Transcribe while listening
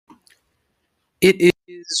It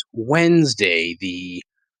is Wednesday, the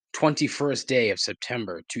 21st day of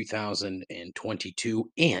September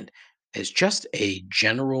 2022. And as just a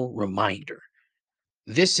general reminder,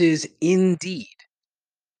 this is indeed,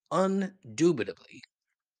 undoubtedly,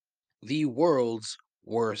 the world's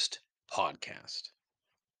worst podcast.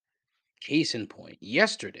 Case in point,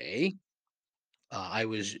 yesterday, I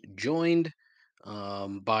was joined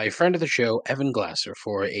by a friend of the show, Evan Glasser,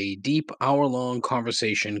 for a deep hour long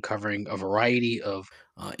conversation covering a variety of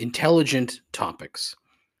intelligent topics.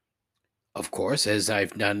 Of course, as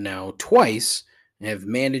I've done now twice, have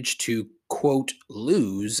managed to quote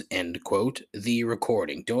lose end quote the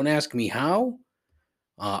recording. Don't ask me how.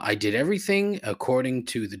 I did everything according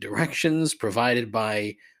to the directions provided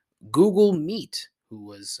by Google Meet, who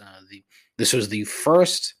was the this was the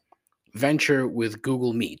first venture with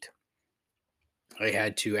Google Meet. I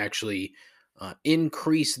had to actually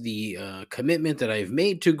increase the commitment that I've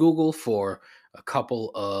made to Google for a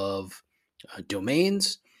couple of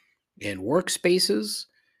domains and workspaces,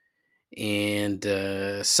 and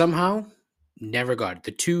somehow never got it.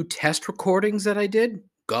 The two test recordings that I did,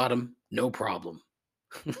 got them, no problem.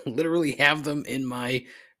 Literally have them in my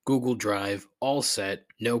Google Drive, all set,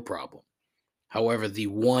 no problem. However, the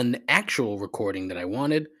one actual recording that I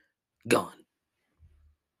wanted, gone.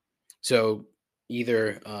 So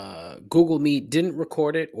either Google Meet didn't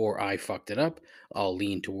record it or I fucked it up. I'll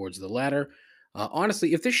lean towards the latter.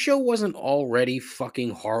 Honestly, if this show wasn't already fucking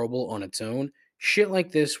horrible on its own, shit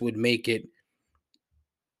like this would make it,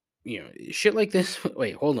 shit like this.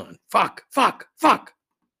 Wait, hold on. Fuck.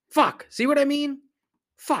 See what I mean?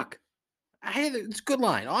 Fuck. It's a good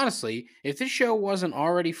line. Honestly, if this show wasn't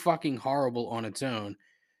already fucking horrible on its own,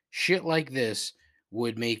 shit like this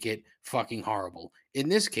would make it fucking horrible. In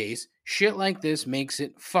this case, shit like this makes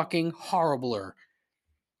it fucking horribler.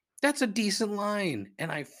 That's a decent line,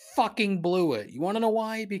 and I fucking blew it. You want to know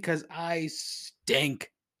why? Because I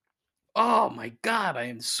stink. Oh my god, I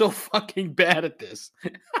am so fucking bad at this.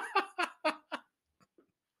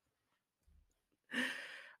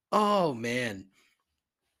 Oh man.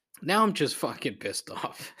 Now I'm just fucking pissed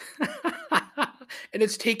off. And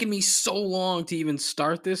it's taken me so long to even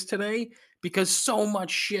start this today because so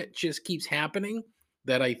much shit just keeps happening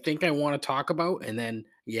that I think I want to talk about. And then,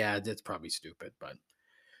 yeah, that's probably stupid, but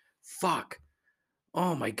fuck.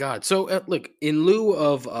 Oh my God. So, look, in lieu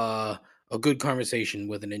of a good conversation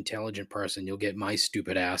with an intelligent person, you'll get my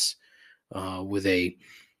stupid ass with a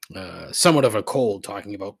somewhat of a cold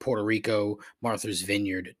talking about Puerto Rico, Martha's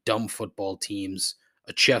Vineyard, dumb football teams,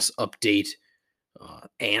 a chess update,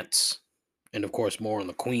 ants, and of course more on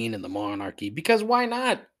the Queen and the Monarchy, because why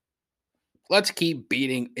not? Let's keep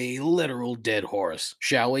beating a literal dead horse,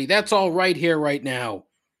 shall we? That's all right here, right now,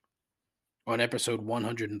 on episode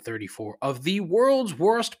 134 of the world's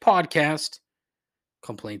worst podcast,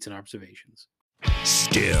 Complaints and Observations.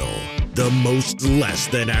 Still, the most less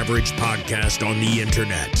than average podcast on the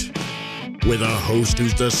internet, with a host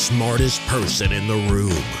who's the smartest person in the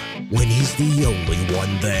room when he's the only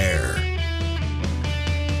one there.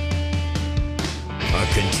 A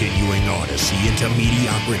continuing odyssey into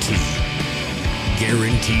mediocrity,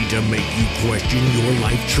 guaranteed to make you question your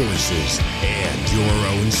life choices and your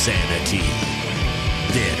own sanity.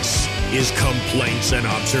 This is Complaints and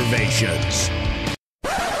Observations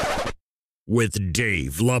with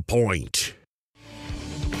Dave LaPointe.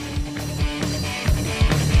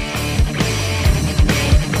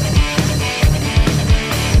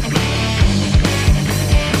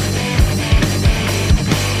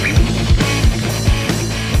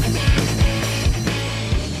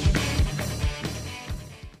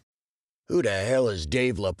 Who the hell is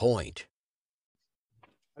Dave LaPointe?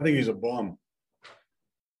 I think he's a bum.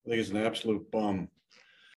 I think he's an absolute bum.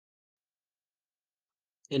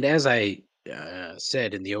 And as I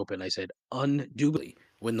said in the open, I said undoubtedly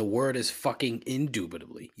when the word is fucking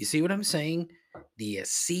indubitably. You see what I'm saying? Do you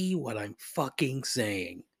see what I'm fucking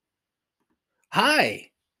saying? Hi.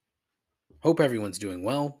 Hope everyone's doing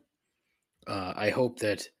well. I hope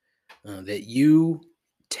that you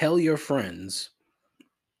tell your friends,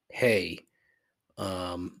 hey,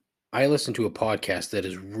 I listen to a podcast that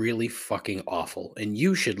is really fucking awful, and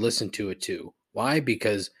you should listen to it too. Why?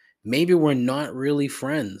 Because maybe we're not really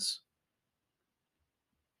friends.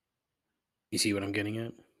 You see what I'm getting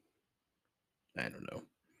at? I don't know.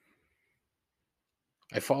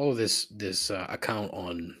 I follow this account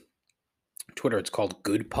on Twitter. It's called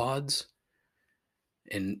Good Pods,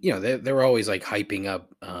 and they're always like hyping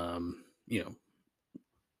up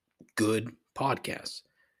good podcasts.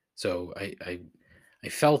 So I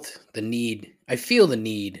felt the need. I feel the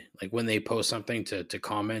need, like when they post something, to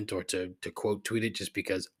comment or to quote tweet it, just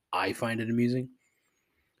because I find it amusing.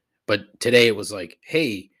 But today it was like,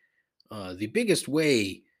 hey, the biggest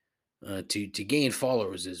way to gain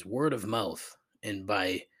followers is word of mouth and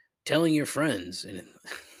by telling your friends. And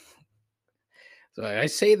so I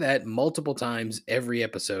say that multiple times every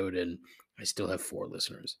episode, and I still have 4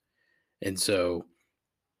 listeners. And so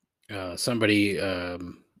somebody, I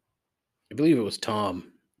believe it was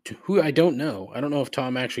Tom, who I don't know. I don't know if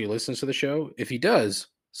Tom actually listens to the show. If he does,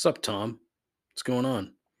 sup, Tom? What's going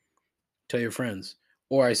on? Tell your friends.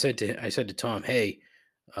 Or I said to Tom, hey,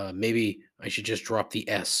 maybe I should just drop the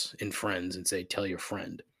S in friends and say, tell your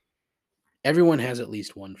friend. Everyone has at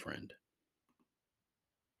least one friend.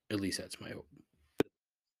 At least that's my hope.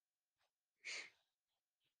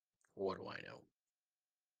 What do I know?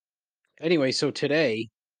 Anyway, so today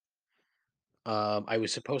I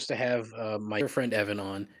was supposed to have my dear friend Evan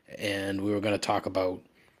on, and we were going to talk about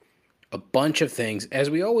a bunch of things, as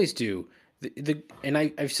we always do.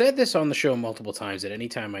 I've said this on the show multiple times that any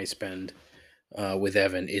time I spend with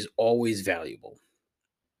Evan is always valuable.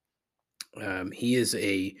 He is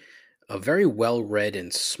a very well read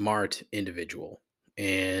and smart individual,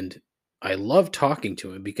 and I love talking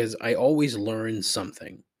to him because I always learn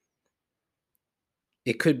something.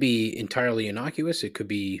 It could be entirely innocuous, it could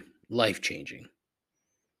be life changing.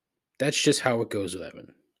 That's just how it goes with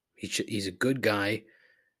Evan. He's a good guy.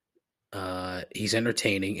 He's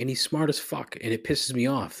entertaining and he's smart as fuck. And it pisses me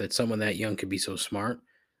off that someone that young could be so smart.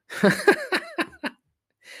 I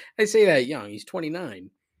say that young. He's 29,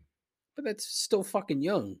 but that's still fucking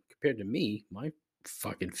young compared to me, my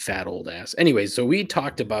fucking fat old ass. Anyway, so we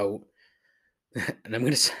talked about, and I'm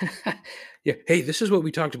gonna say, yeah, hey, this is what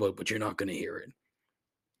we talked about, but you're not gonna hear it.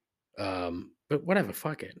 But whatever,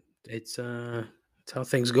 fuck it. It's how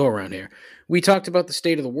things go around here. We talked about the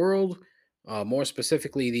state of the world, more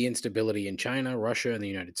specifically the instability in China, Russia, and the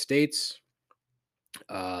United States,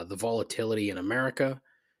 the volatility in America,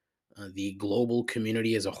 the global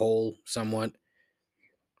community as a whole, somewhat.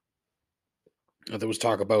 There was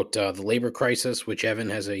talk about the labor crisis, which Evan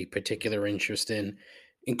has a particular interest in,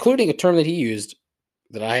 including a term that he used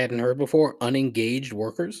that I hadn't heard before: unengaged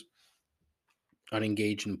workers,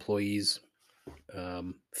 unengaged employees.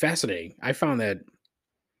 Fascinating. I found that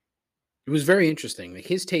it was very interesting. Like,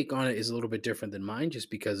 his take on it is a little bit different than mine, just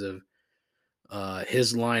because of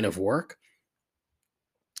his line of work.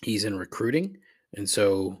 He's in recruiting, and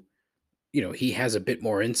so he has a bit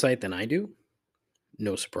more insight than I do.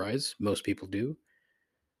 No surprise, most people do.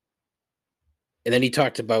 And then he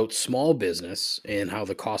talked about small business and how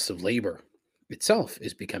the cost of labor itself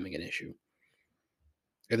is becoming an issue.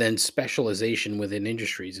 And then specialization within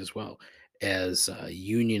industries as well as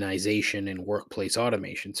unionization and workplace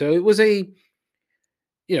automation. So it was the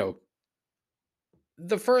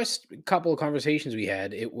first couple of conversations we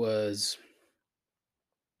had, it was,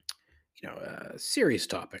 serious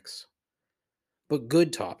topics, but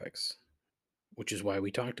good topics, which is why we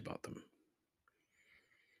talked about them.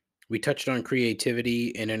 We touched on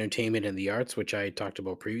creativity and entertainment and the arts, which I had talked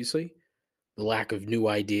about previously, the lack of new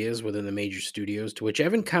ideas within the major studios, to which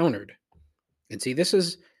Evan countered. And see, this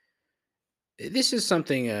is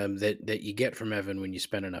something that you get from Evan when you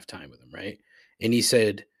spend enough time with him, right? And he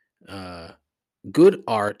said, good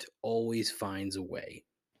art always finds a way.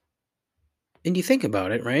 And you think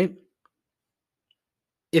about it, right?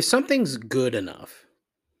 If something's good enough,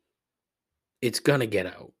 it's going to get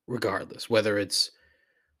out regardless, whether it's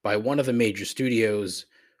by one of the major studios,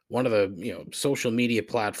 one of the social media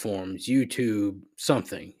platforms, YouTube,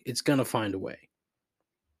 something. It's going to find a way.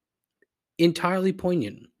 Entirely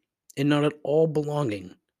poignant and not at all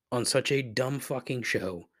belonging on such a dumb fucking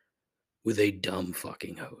show with a dumb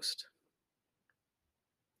fucking host.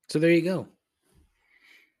 So there you go.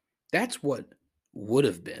 That's what would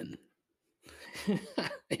have been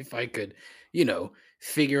if I could,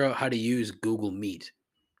 figure out how to use Google Meet.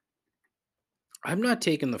 I'm not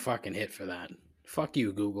taking the fucking hit for that. Fuck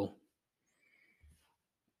you, Google.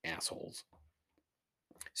 Assholes.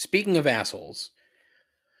 Speaking of assholes,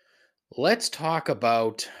 let's talk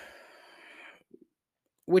about,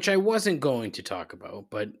 which I wasn't going to talk about,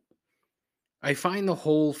 but I find the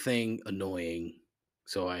whole thing annoying,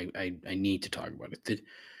 so I need to talk about it.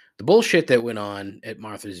 The bullshit that went on at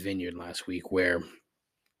Martha's Vineyard last week, where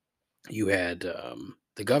you had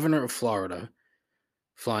the governor of Florida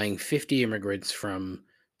flying 50 immigrants from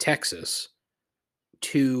Texas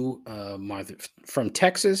to from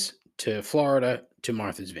Texas to Florida to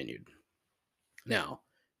Martha's Vineyard. Now,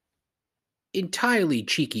 entirely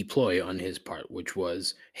cheeky ploy on his part, which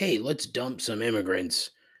was, hey, let's dump some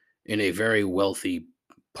immigrants in a very wealthy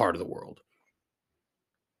part of the world.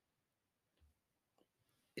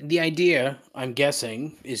 The idea, I'm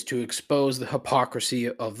guessing, is to expose the hypocrisy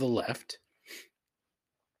of the left,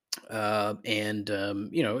 and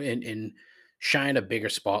shine a bigger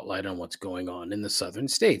spotlight on what's going on in the southern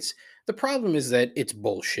states. The problem is that it's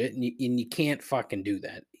bullshit, and you can't fucking do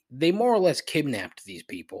that. They more or less kidnapped these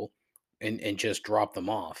people and just dropped them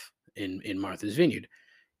off in Martha's Vineyard.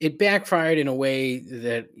 It backfired in a way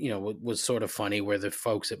that was sort of funny, where the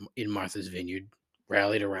folks in Martha's Vineyard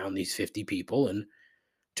rallied around these 50 people and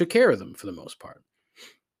took care of them for the most part.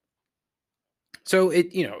 So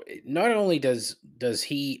not only does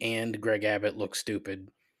he and Greg Abbott look stupid,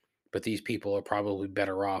 but these people are probably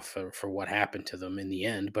better off for what happened to them in the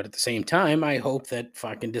end. But at the same time, I hope that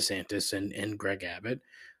fucking DeSantis and Greg Abbott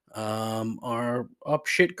are up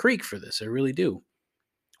shit creek for this. I really do.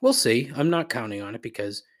 We'll see. I'm not counting on it,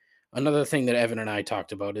 because another thing that Evan and I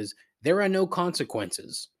talked about is there are no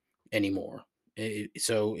consequences anymore.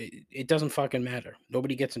 So it doesn't fucking matter.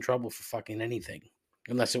 Nobody gets in trouble for fucking anything,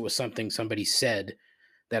 unless it was something somebody said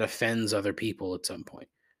that offends other people at some point.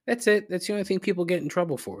 That's it. That's the only thing people get in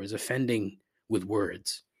trouble for, is offending with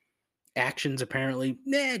words. Actions, apparently,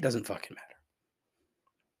 it doesn't fucking matter.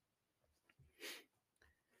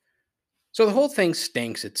 So the whole thing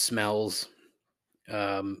stinks. It smells.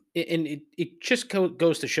 And it just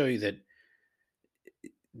goes to show you that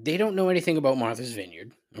they don't know anything about Martha's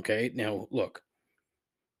Vineyard. Okay. Now, look,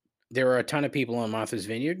 there are a ton of people on Martha's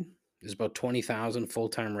Vineyard. There's about 20,000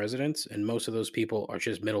 full-time residents, and most of those people are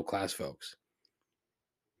just middle-class folks.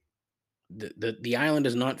 The island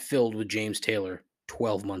is not filled with James Taylor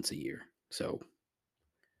 12 months a year. So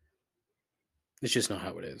it's just not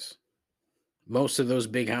how it is. Most of those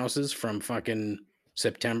big houses from fucking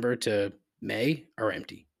September to May are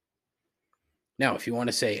empty. Now, if you want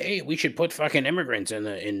to say, hey, we should put fucking immigrants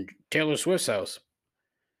in Taylor Swift's house,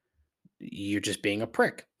 you're just being a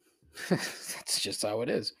prick. That's just how it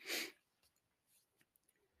is.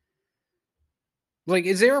 Like,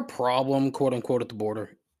 is there a problem, quote unquote, at the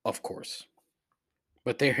border? Of course.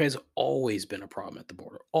 But there has always been a problem at the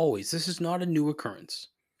border. Always. This is not a new occurrence.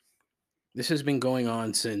 This has been going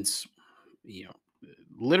on since,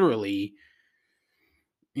 literally,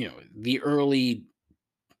 the early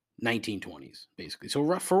 1920s, basically.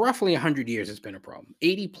 So for roughly 100 years, it's been a problem.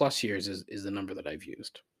 80 plus years is the number that I've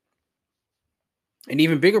used. An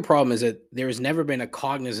even bigger problem is that there has never been a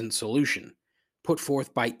cognizant solution put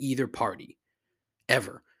forth by either party,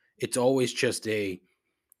 ever. It's always just a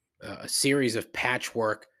series of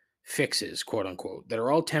patchwork fixes, quote unquote, that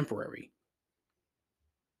are all temporary.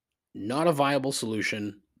 Not a viable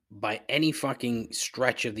solution by any fucking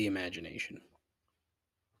stretch of the imagination.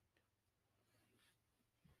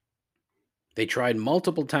 They tried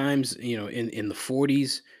multiple times, in the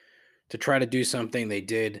 40s to try to do something. They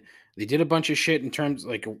did a bunch of shit in terms,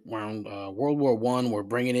 like, around World War I. We're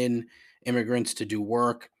bringing in immigrants to do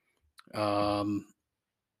work. That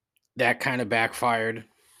kind of backfired,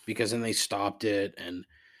 because then they stopped it. And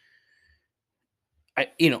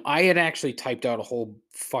I had actually typed out a whole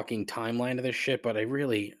fucking timeline of this shit, but I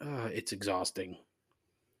really, it's exhausting.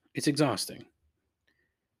 It's exhausting.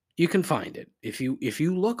 You can find it. If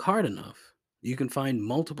you look hard enough, you can find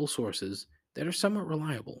multiple sources that are somewhat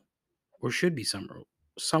reliable, or should be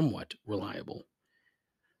somewhat reliable.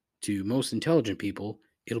 To most intelligent people,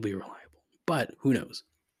 it'll be reliable. But who knows?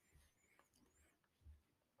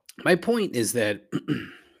 My point is that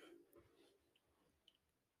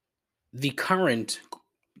the current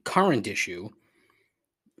issue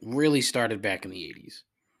really started back in the 80s.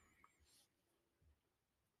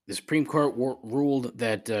 The Supreme Court ruled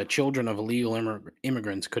that children of illegal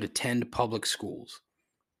immigrants could attend public schools.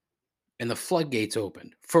 And the floodgates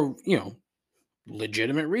opened for,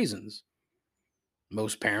 legitimate reasons.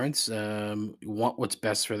 Most parents want what's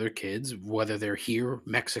best for their kids, whether they're here,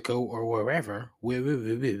 Mexico, or wherever.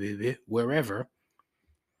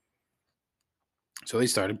 So they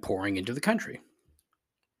started pouring into the country.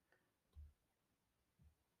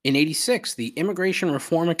 In 86, the Immigration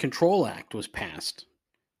Reform and Control Act was passed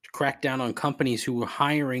to crack down on companies who were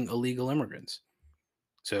hiring illegal immigrants.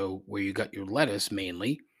 So where you got your lettuce,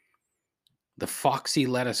 mainly, the Foxy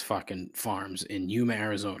lettuce fucking farms in Yuma,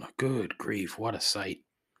 Arizona. Good grief, what a sight.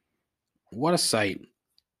 What a sight.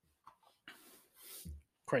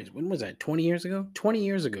 Christ, when was that? 20 years ago? 20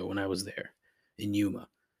 years ago when I was there in Yuma.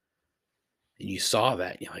 And you saw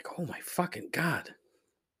that, and you're like, oh my fucking God.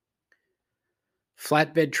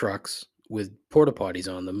 Flatbed trucks with porta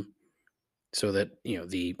potties on them, so that,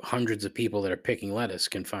 the hundreds of people that are picking lettuce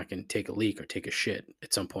can fucking take a leak or take a shit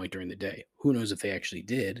at some point during the day. Who knows if they actually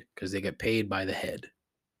did, because they got paid by the head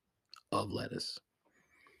of lettuce.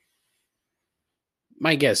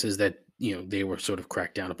 My guess is that they were sort of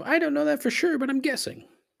cracked down upon. I don't know that for sure, but I'm guessing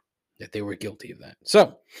that they were guilty of that.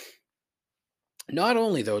 So, not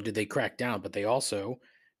only though did they crack down, but they also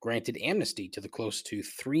granted amnesty to the close to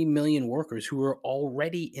 3 million workers who were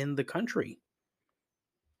already in the country.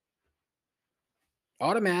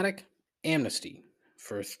 Automatic amnesty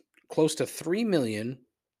for close to 3 million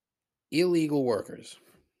illegal workers,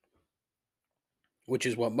 which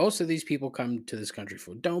is what most of these people come to this country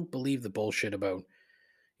for. Don't believe the bullshit about,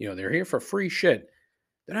 they're here for free shit.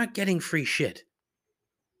 They're not getting free shit.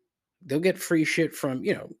 They'll get free shit from,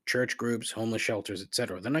 church groups, homeless shelters,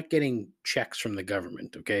 etc. They're not getting checks from the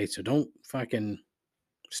government, okay? So don't fucking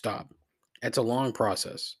stop. It's a long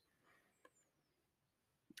process.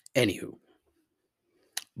 Anywho,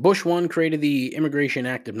 Bush 1 created the Immigration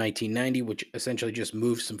Act of 1990, which essentially just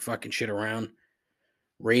moved some fucking shit around,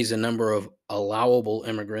 raised a number of allowable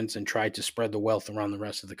immigrants, and tried to spread the wealth around the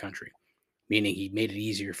rest of the country, meaning he made it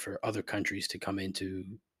easier for other countries to come into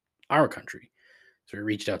our country. So he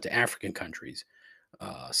reached out to African countries,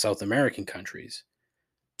 South American countries,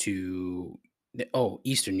 to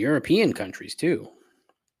Eastern European countries too,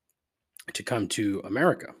 to come to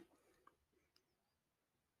America.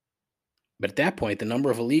 But at that point, the number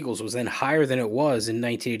of illegals was then higher than it was in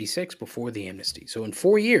 1986 before the amnesty. So in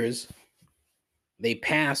 4 years, they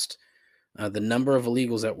passed the number of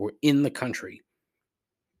illegals that were in the country,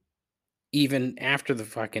 even after the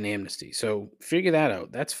fucking amnesty. So figure that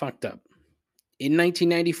out. That's fucked up. In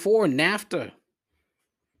 1994, NAFTA,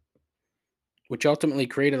 which ultimately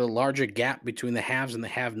created a larger gap between the haves and the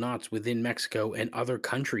have-nots within Mexico and other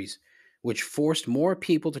countries, which forced more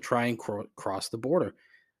people to try and cross the border.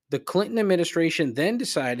 The Clinton administration then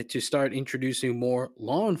decided to start introducing more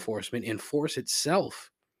law enforcement and force itself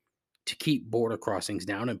to keep border crossings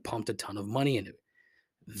down and pumped a ton of money into it.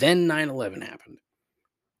 Then 9/11 happened.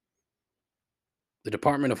 The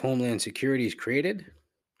Department of Homeland Security is created,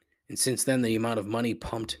 and since then the amount of money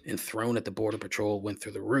pumped and thrown at the Border Patrol went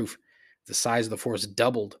through the roof. The size of the force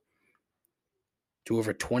doubled to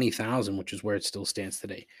over 20,000, which is where it still stands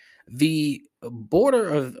today. The border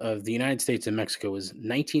of the United States and Mexico is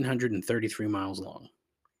 1,933 miles long.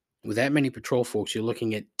 With that many patrol folks, you're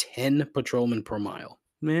looking at 10 patrolmen per mile.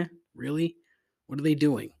 Meh, really? What are they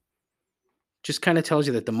doing? Just kind of tells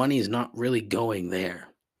you that the money is not really going there.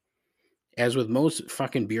 As with most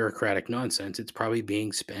fucking bureaucratic nonsense, it's probably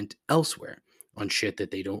being spent elsewhere on shit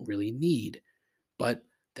that they don't really need. But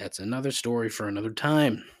that's another story for another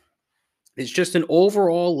time. It's just an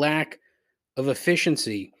overall lack of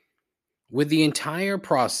efficiency with the entire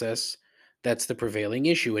process. That's the prevailing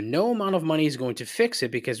issue. And no amount of money is going to fix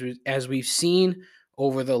it because, as we've seen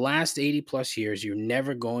over the last 80 plus years, you're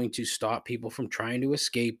never going to stop people from trying to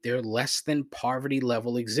escape their less than poverty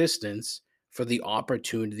level existence for the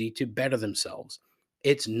opportunity to better themselves.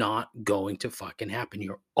 It's not going to fucking happen.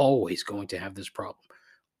 You're always going to have this problem.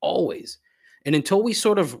 Always. And until we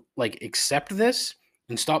sort of like accept this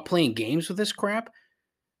and stop playing games with this crap,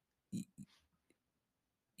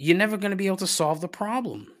 you're never going to be able to solve the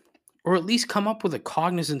problem, or at least come up with a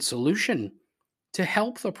cognizant solution to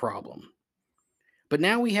help the problem. But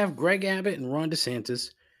now we have Greg Abbott and Ron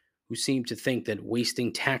DeSantis, who seem to think that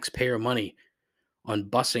wasting taxpayer money on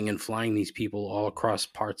busing and flying these people all across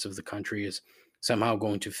parts of the country is somehow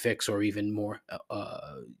going to fix or even more,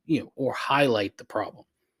 or highlight the problem.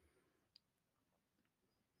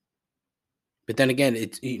 But then again,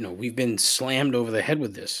 we've been slammed over the head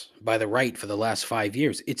with this by the right for the last 5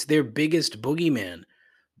 years. It's their biggest boogeyman.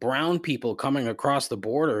 Brown people coming across the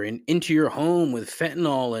border and into your home with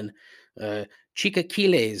fentanyl and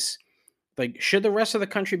chicaquiles. Like, should the rest of the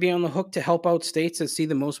country be on the hook to help out states that see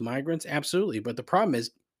the most migrants? Absolutely. But the problem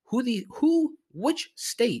is, which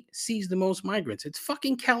state sees the most migrants? It's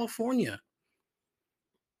fucking California.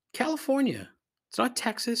 California. It's not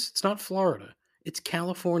Texas. It's not Florida. It's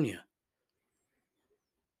California.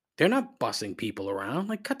 They're not bussing people around.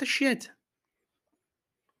 Like, cut the shit.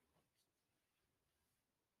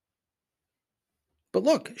 But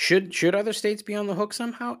look, should other states be on the hook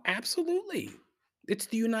somehow? Absolutely. It's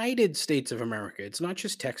the United States of America. It's not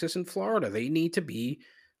just Texas and Florida. They need to be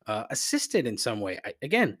assisted in some way.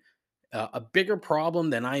 Again, a bigger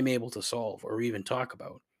problem than I'm able to solve or even talk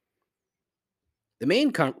about. The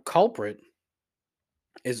main culprit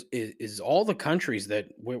is all the countries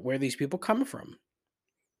where these people come from.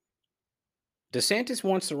 DeSantis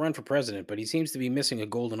wants to run for president, but he seems to be missing a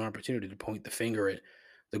golden opportunity to point the finger at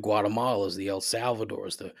the Guatemalas, the El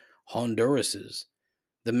Salvadors, the Hondurases,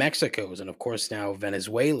 the Mexicos, and of course now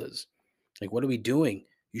Venezuela's. Like, what are we doing?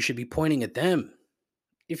 You should be pointing at them.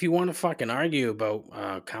 If you want to fucking argue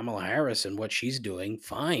about Kamala Harris and what she's doing,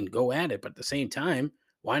 fine, go at it. But at the same time,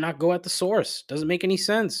 Why not go at the source? Doesn't make any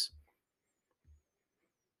sense.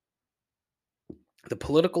 The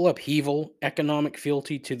political upheaval, economic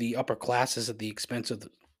fealty to the upper classes at the expense of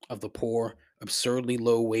the poor, absurdly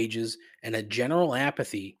low wages, and a general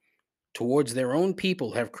apathy towards their own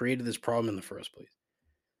people have created this problem in the first place.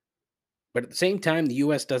 But at the same time, the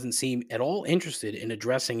US doesn't seem at all interested in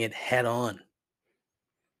addressing it head on.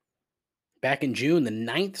 Back in June, the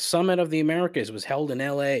 9th Summit of the Americas was held in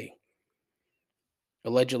LA,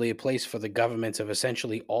 allegedly a place for the governments of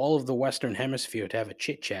essentially all of the Western Hemisphere to have a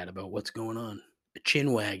chit chat about what's going on, a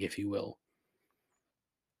chinwag, if you will.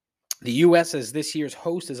 The US, as this year's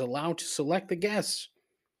host, is allowed to select the guests.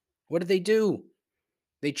 What did they do?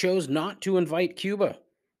 They chose not to invite Cuba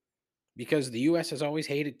because the US has always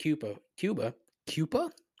hated Cuba. Cuba?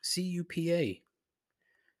 CUPA.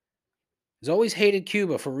 Has always hated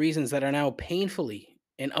Cuba for reasons that are now painfully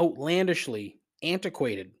and outlandishly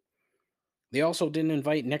antiquated. They also didn't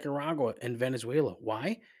invite Nicaragua and Venezuela.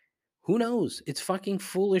 Why? Who knows? It's fucking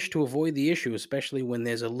foolish to avoid the issue, especially when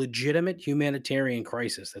there's a legitimate humanitarian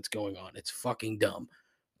crisis that's going on. It's fucking dumb.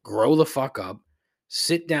 Grow the fuck up.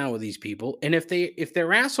 Sit down with these people, and if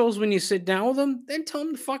they're assholes when you sit down with them, then tell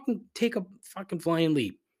them to fucking take a fucking flying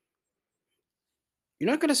leap. You're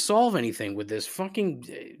not going to solve anything with this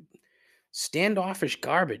fucking standoffish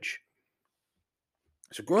garbage.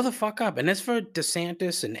 So grow the fuck up. And as for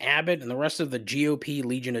DeSantis and Abbott and the rest of the GOP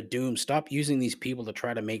Legion of Doom, stop using these people to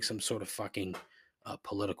try to make some sort of fucking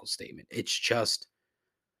political statement. It's just,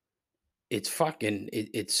 it's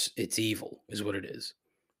evil, is what it is.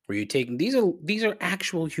 Where you taking these are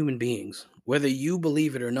actual human beings, whether you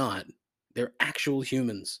believe it or not. They're actual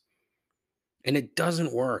humans, and it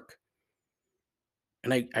doesn't work.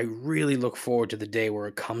 And I really look forward to the day where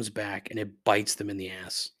it comes back and it bites them in the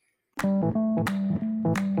ass.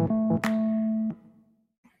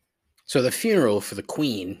 So the funeral for the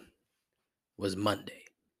Queen was Monday.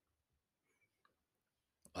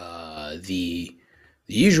 The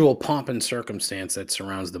usual pomp and circumstance that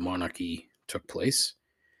surrounds the monarchy took place.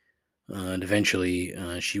 And eventually,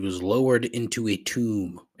 she was lowered into a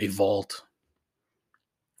tomb, a vault,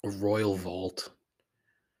 a royal vault,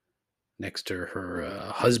 next to her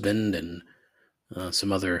husband and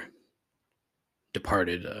some other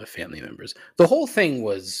departed family members. The whole thing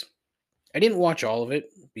was, I didn't watch all of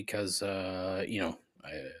it because, I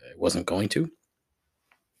wasn't going to.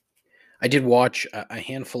 I did watch a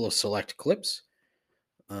handful of select clips.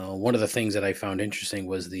 One of the things that I found interesting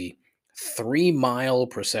was the 3-mile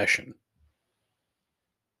procession.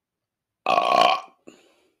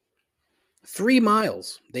 3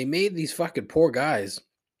 miles. They made these fucking poor guys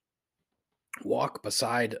walk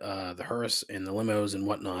beside the hearse and the limos and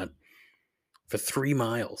whatnot for 3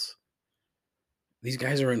 miles. These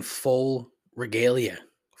guys are in full regalia,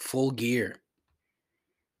 full gear.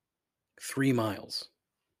 3 miles.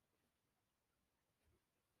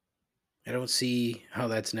 I don't see how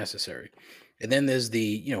that's necessary. And then there's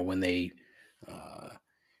the, when they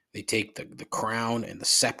take the crown and the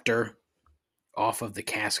scepter off of the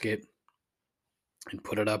casket and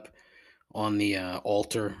put it up on the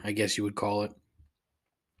altar, I guess you would call it.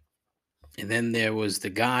 And then there was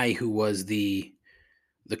the guy who was the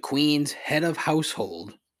Queen's head of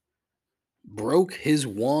household, broke his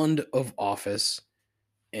wand of office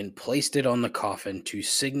and placed it on the coffin to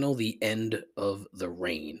signal the end of the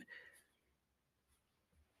reign.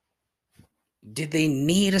 Did they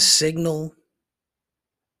need a signal?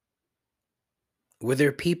 Were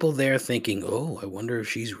there people there thinking, oh, I wonder if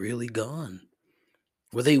she's really gone?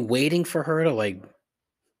 Were they waiting for her to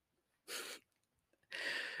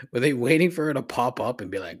were they waiting for her to pop up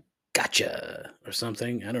and be like, gotcha, or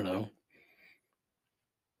something? I don't know.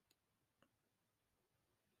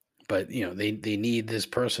 But, they need this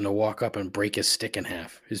person to walk up and break his stick in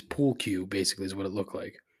half. His pool cue, basically, is what it looked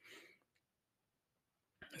like.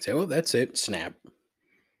 I say, well, that's it. Snap.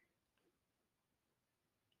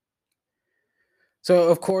 So,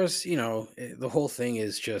 of course, the whole thing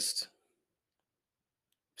is just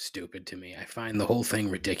stupid to me. I find the whole thing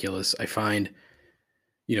ridiculous. I find,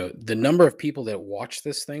 the number of people that watch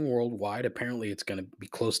this thing worldwide, apparently it's going to be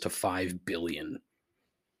close to 5 billion.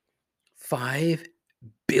 5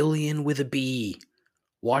 billion with a B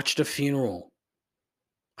watched a funeral.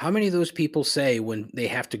 How many of those people say when they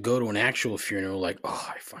have to go to an actual funeral, like,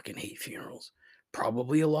 oh, I fucking hate funerals?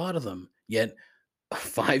 Probably a lot of them. Yet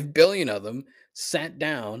 5 billion of them sat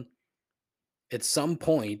down at some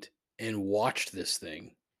point and watched this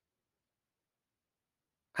thing.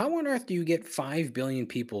 How on earth do you get 5 billion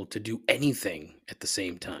people to do anything at the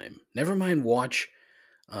same time? Never mind watch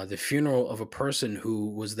the funeral of a person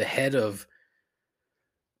who was the head of,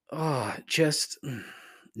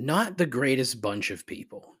 not the greatest bunch of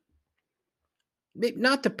people.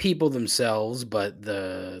 Not the people themselves, but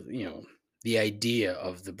the idea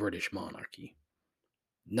of the British monarchy.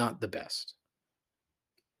 Not the best.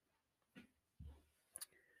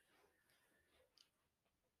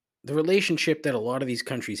 The relationship that a lot of these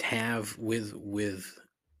countries have with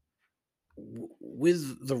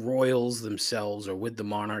the royals themselves, or with the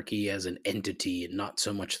monarchy as an entity and not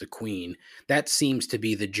so much the queen, that seems to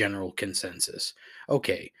be the general consensus.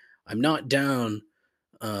 Okay, I'm not down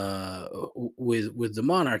with the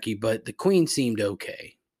monarchy, but the queen seemed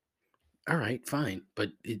okay. All right, fine,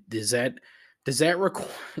 but does that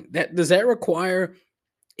require does that require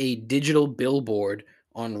a digital billboard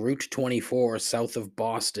on Route 24 south of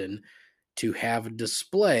Boston to have a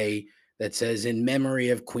display that says "In memory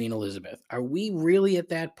of Queen Elizabeth"? Are we really at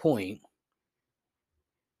that point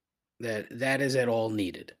that is at all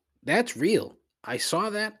needed? That's real. I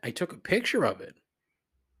saw that. I took a picture of it.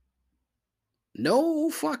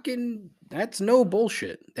 No fucking, that's no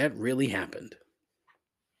bullshit. That really happened.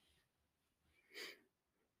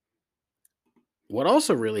 What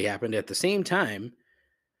also really happened at the same time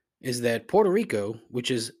is that Puerto Rico,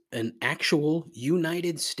 which is an actual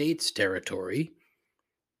United States territory,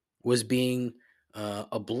 was being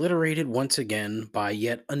obliterated once again by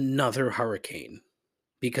yet another hurricane.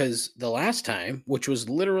 Because the last time, which was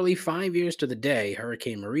literally 5 years to the day,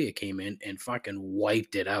 Hurricane Maria came in and fucking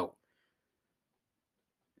wiped it out.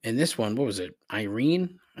 And this one, what was it?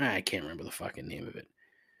 Irene? I can't remember the fucking name of it.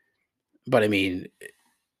 But I mean,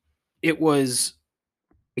 it was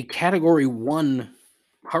a category 1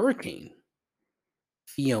 hurricane.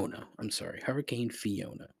 Fiona. I'm sorry, Hurricane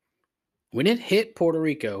Fiona. When it hit Puerto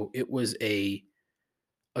Rico, it was a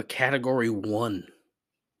category 1.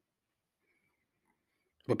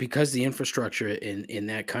 But because the infrastructure in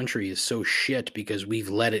that country is so shit, because we've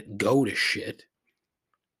let it go to shit,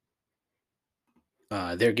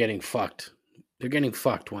 they're getting fucked. They're getting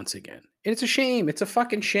fucked once again. And it's a shame. It's a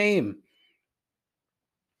fucking shame.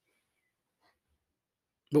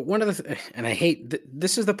 But one of the and I hate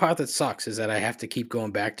this is the part that sucks, is that I have to keep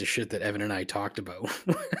going back to shit that Evan and I talked about.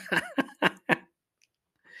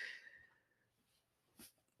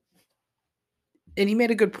 And he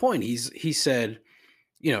made a good point. He said,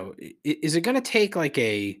 is it going to take like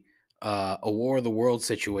a War of the World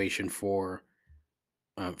situation for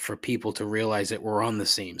people to realize that we're on the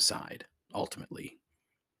same side ultimately?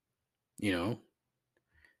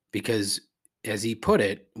 Because as he put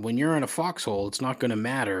it, when you're in a foxhole, it's not going to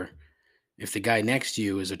matter if the guy next to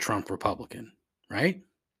you is a Trump Republican, right?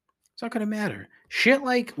 It's not going to matter. Shit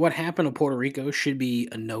like what happened to Puerto Rico should be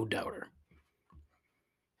a no doubter.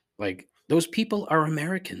 Like, those people are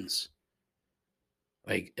Americans.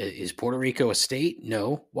 Like, is Puerto Rico a state?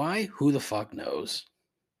 No. Why? Who the fuck knows?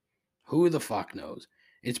 Who the fuck knows?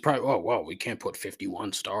 It's probably, oh, well, we can't put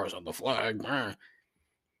 51 stars on the flag.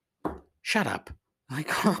 Shut up. Like,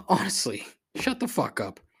 honestly, shut the fuck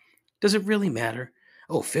up. Does it really matter?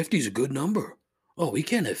 Oh, 50 is a good number. Oh, we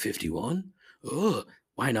can't have 51. Ugh,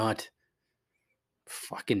 why not?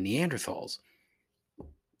 Fucking Neanderthals.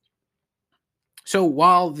 So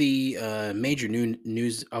while the major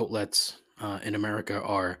news outlets in America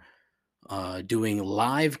are doing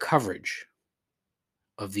live coverage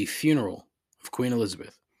of the funeral of Queen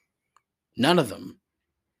Elizabeth, none of them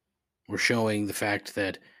were showing the fact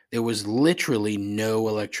that there was literally no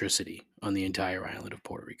electricity on the entire island of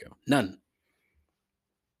Puerto Rico. None.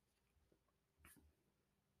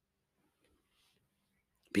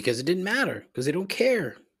 Because it didn't matter. Because they don't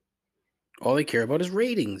care. All they care about is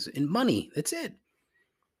ratings and money. That's it.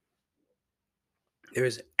 There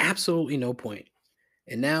is absolutely no point.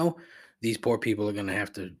 And now these poor people are going to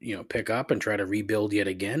have to, pick up and try to rebuild yet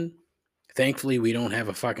again. Thankfully, we don't have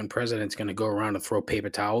a fucking president that's going to go around and throw paper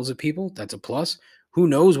towels at people. That's a plus. Who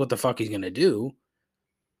knows what the fuck he's going to do?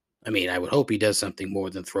 I mean, I would hope he does something more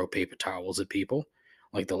than throw paper towels at people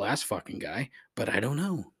like the last fucking guy, but I don't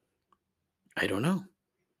know. I don't know.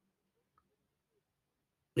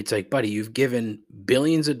 It's like, buddy, you've given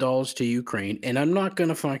billions of dollars to Ukraine, and I'm not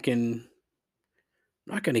going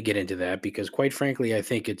to get into that because, quite frankly, I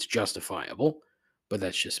think it's justifiable, but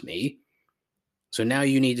that's just me. So now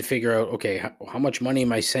you need to figure out, okay, how much money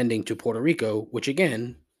am I sending to Puerto Rico, which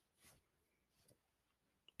again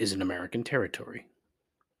is an American territory?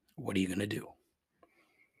 What are you going to do?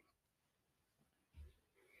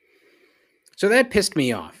 So that pissed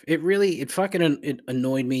me off. It fucking it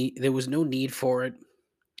annoyed me. There was no need for it.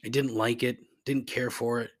 I didn't like it. Didn't care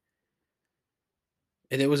for it.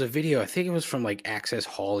 And there was a video, I think it was from like Access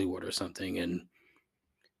Hollywood or something, and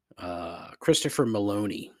Christopher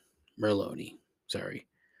Merloni, sorry,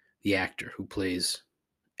 the actor who plays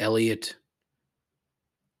Elliot.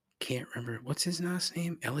 Can't remember what's his last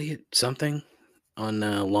name. Elliot something on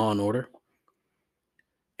Law and Order.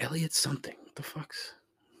 Elliot something. The fuck's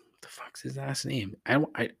his last name?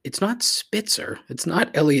 It's not Spitzer. It's not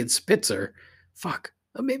Elliot Spitzer. Fuck.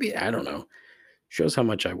 Maybe I don't know. Shows how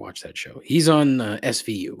much I watch that show. He's on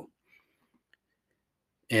SVU,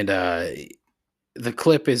 and the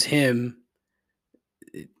clip is him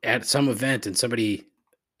at some event, and somebody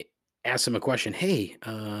asks him a question. Hey,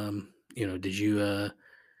 did you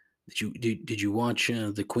watch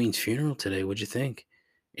the Queen's funeral today? What'd you think?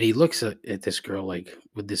 And he looks at this girl like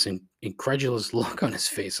with this incredulous look on his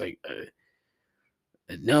face, like,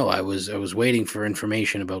 no, I was waiting for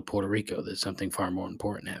information about Puerto Rico. There's something far more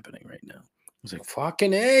important happening right now. I was like,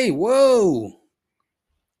 fucking A, whoa.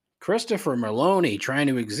 Christopher Maloney trying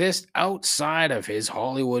to exist outside of his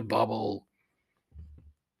Hollywood bubble.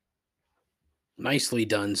 Nicely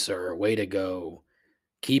done, sir. Way to go.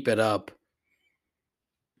 Keep it up.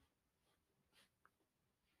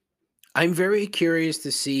 I'm very curious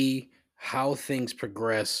to see how things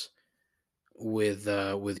progress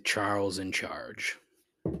with Charles in charge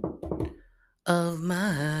of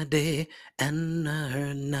my day and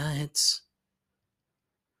her nights.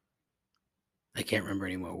 I can't remember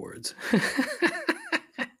any more words.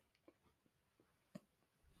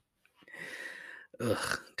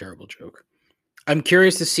 Ugh, terrible joke. I'm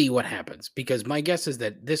curious to see what happens because my guess is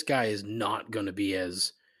that this guy is not going to be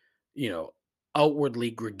as,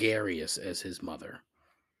 outwardly gregarious as his mother.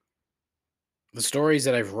 The stories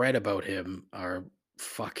that I've read about him are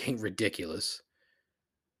fucking ridiculous.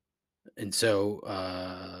 And so,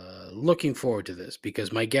 looking forward to this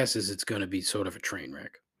because my guess is it's going to be sort of a train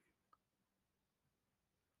wreck.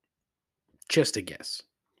 Just a guess,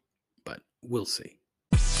 but we'll see.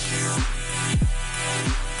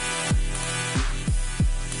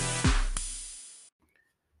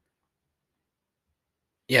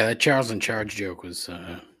 Yeah, that Charles in Charge joke was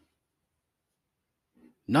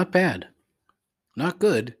not bad. Not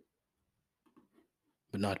good,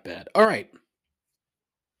 but not bad. All right.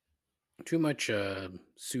 Too much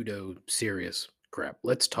pseudo serious crap.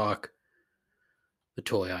 Let's talk the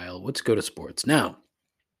toy aisle. Let's go to sports. Now,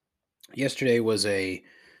 yesterday was a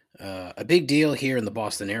big deal here in the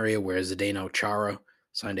Boston area where Zdeno Chara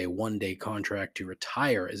signed a one-day contract to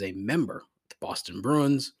retire as a member of the Boston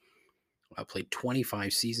Bruins. Played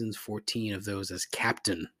 25 seasons, 14 of those as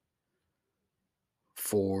captain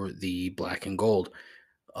for the Black and Gold.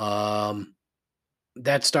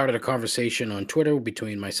 That started a conversation on Twitter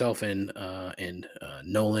between myself and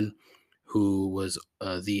Nolan, who was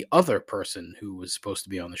the other person who was supposed to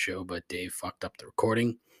be on the show, but Dave fucked up the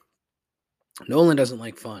recording. Nolan doesn't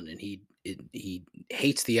like fun, and he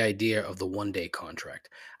hates the idea of the one-day contract.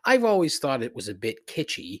 I've always thought it was a bit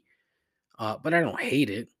kitschy, but I don't hate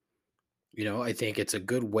it. I think it's a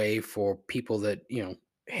good way for people that,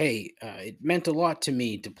 hey, it meant a lot to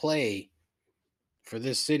me to play for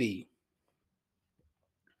this city.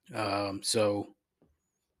 So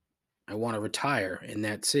I want to retire in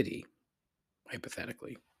that city,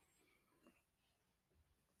 hypothetically.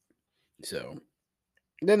 So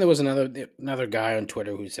then there was another guy on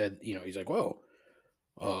Twitter who said, he's like, whoa,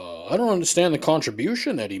 I don't understand the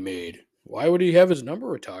contribution that he made. Why would he have his number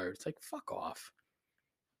retired? It's like, fuck off.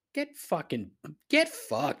 Get fucked.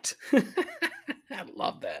 I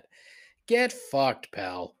love that. Get fucked,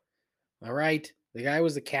 pal. All right? The guy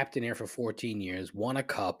was the captain here for 14 years, won a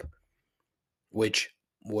cup, which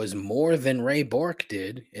was more than Ray Bork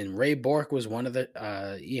did. And Ray Bork was one of the,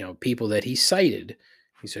 people that he cited.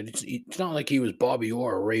 He said, it's not like he was Bobby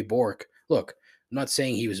Orr or Ray Bork. Look, I'm not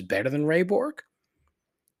saying he was better than Ray Bork,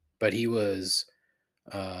 but he was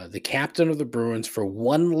the captain of the Bruins for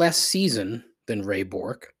one less season than Ray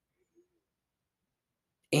Bork.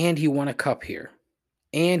 And he won a cup here.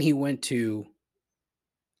 And he went to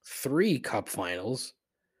 3 cup finals.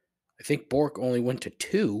 I think Bork only went to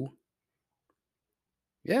 2.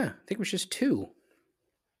 Yeah, I think it was just 2.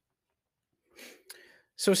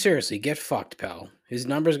 So seriously, get fucked, pal. His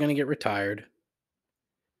number's going to get retired.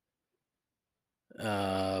 He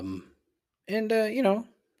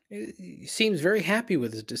seems very happy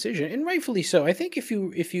with his decision, and rightfully so. I think if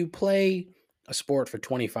you play a sport for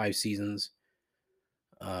 25 seasons,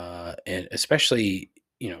 and especially,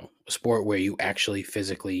 a sport where you actually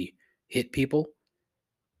physically hit people,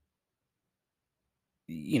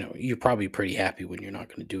 you're probably pretty happy when you're not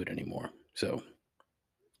going to do it anymore. So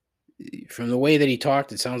from the way that he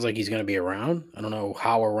talked, it sounds like he's going to be around. I don't know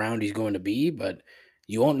how around he's going to be, but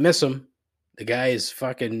you won't miss him. The guy is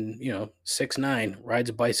fucking, 6'9", rides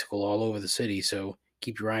a bicycle all over the city, so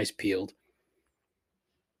keep your eyes peeled.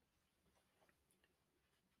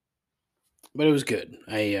 But it was good.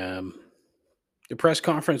 The press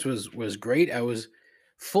conference was great. I was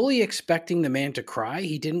fully expecting the man to cry.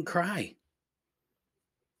 He didn't cry.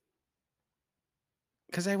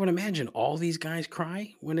 Because I would imagine all these guys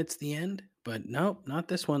cry when it's the end. But nope, not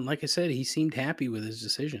this one. Like I said, he seemed happy with his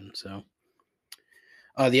decision. So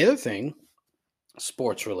the other thing,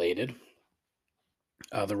 sports related,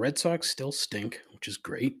 the Red Sox still stink, which is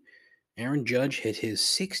great. Aaron Judge hit his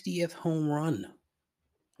 60th home run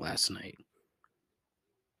last night.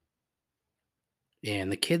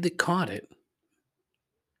 And the kid that caught it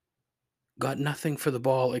got nothing for the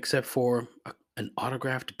ball except for an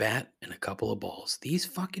autographed bat and a couple of balls. These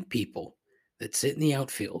fucking people that sit in the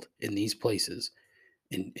outfield in these places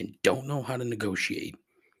and don't know how to negotiate.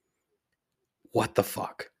 What the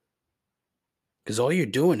fuck? Because all you're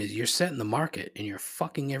doing is you're setting the market and you're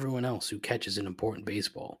fucking everyone else who catches an important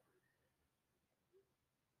baseball.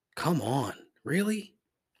 Come on. Really?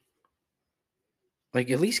 Like,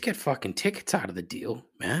 at least get fucking tickets out of the deal,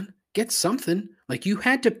 man. Get something. Like, you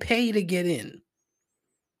had to pay to get in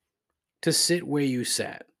to sit where you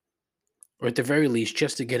sat, or at the very least,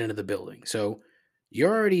 just to get into the building. So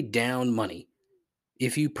you're already down money.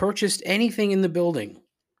 If you purchased anything in the building,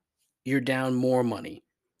 you're down more money.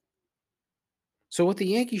 So what the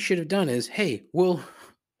Yankees should have done is, hey, we'll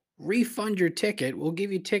refund your ticket. We'll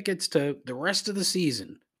give you tickets to the rest of the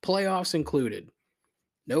season, playoffs included.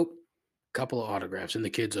 Nope. Couple of autographs. And the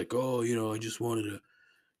kid's like, oh, I just wanted to,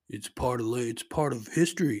 it's part of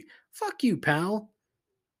history. Fuck you, pal.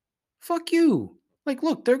 Fuck you. Like,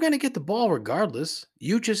 look, they're going to get the ball regardless.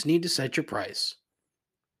 You just need to set your price.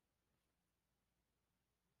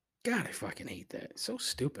 God, I fucking hate that. It's so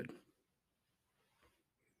stupid.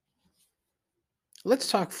 Let's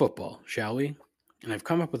talk football, shall we? And I've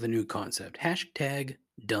come up with a new concept. Hashtag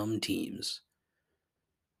dumb teams.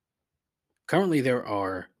 Currently, there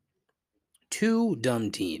are 2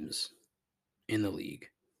 dumb teams in the league.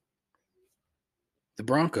 The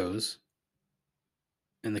Broncos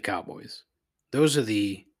and the Cowboys. Those are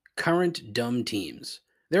the current dumb teams.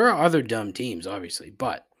 There are other dumb teams, obviously,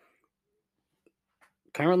 but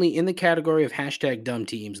currently in the category of hashtag dumb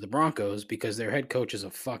teams, the Broncos, because their head coach is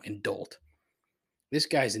a fucking dolt. This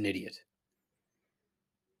guy's an idiot.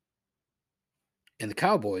 And the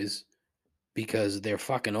Cowboys, because their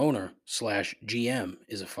fucking owner / GM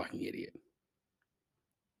is a fucking idiot.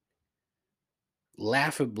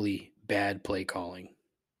 Laughably bad play calling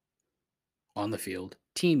on the field,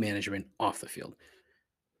 team management off the field.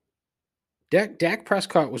 Dak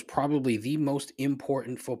Prescott was probably the most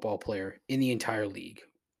important football player in the entire league.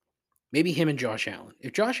 Maybe him and Josh Allen.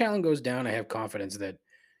 If Josh Allen goes down, I have confidence that,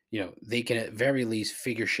 they can at very least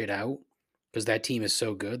figure shit out because that team is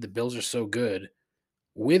so good. The Bills are so good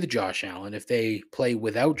with Josh Allen. If they play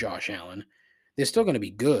without Josh Allen, they're still going to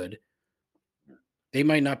be good. They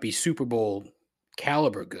might not be Super Bowl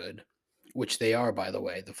caliber good, which they are, by the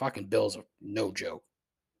way. The fucking Bills are no joke.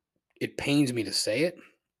 It pains me to say it,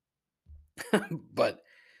 but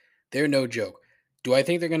they're no joke. Do I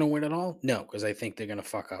think they're going to win it all? No, because I think they're going to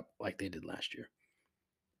fuck up like they did last year.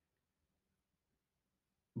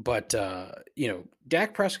 But,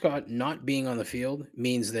 Dak Prescott not being on the field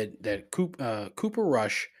means that Cooper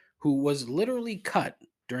Rush, who was literally cut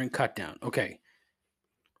during cutdown. Okay,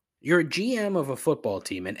 you're a GM of a football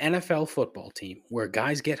team, an NFL football team, where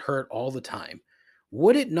guys get hurt all the time.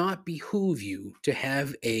 Would it not behoove you to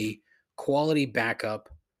have a quality backup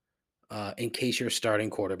in case your starting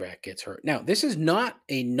quarterback gets hurt? Now, this is not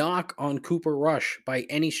a knock on Cooper Rush by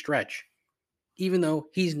any stretch, even though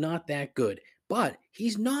he's not that good. But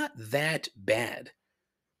he's not that bad.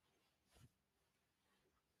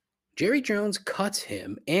 Jerry Jones cuts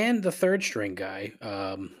him and the third string guy,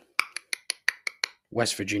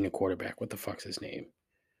 West Virginia quarterback. What the fuck's his name?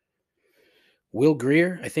 Will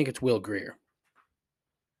Grier? I think it's Will Grier.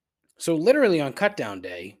 So literally on cutdown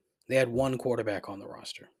day, they had one quarterback on the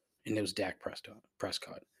roster, and it was Dak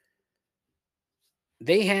Prescott.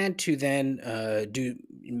 They had to then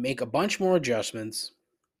make a bunch more adjustments.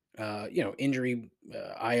 Injury,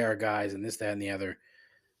 IR guys, and this, that, and the other,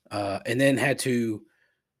 and then had to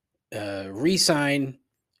re-sign.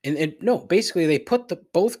 And no, basically they put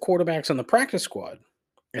both quarterbacks on the practice squad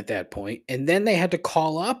at that point, and then they had to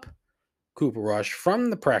call up Cooper Rush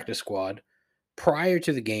from the practice squad prior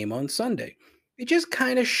to the game on Sunday. It just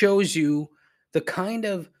kind of shows you the kind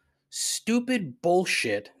of stupid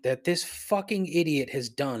bullshit that this fucking idiot has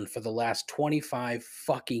done for the last 25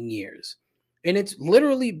 fucking years. And it's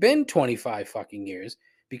literally been 25 fucking years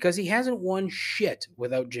because he hasn't won shit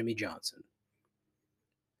without Jimmy Johnson.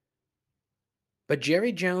 But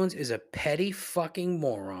Jerry Jones is a petty fucking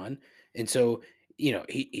moron. And so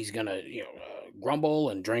he's gonna grumble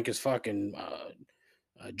and drink his fucking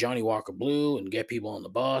Johnny Walker Blue and get people on the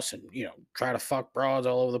bus and try to fuck broads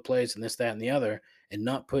all over the place and this, that, and the other, and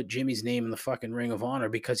not put Jimmy's name in the fucking Ring of Honor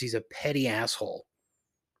because he's a petty asshole.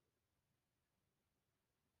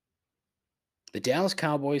 The Dallas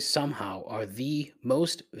Cowboys somehow are the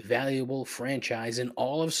most valuable franchise in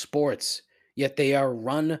all of sports, yet they are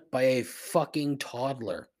run by a fucking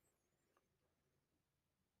toddler.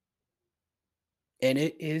 And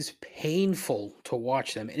it is painful to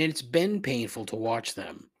watch them. And it's been painful to watch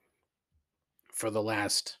them for the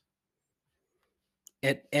last,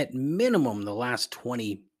 at minimum, the last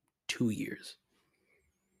 22 years.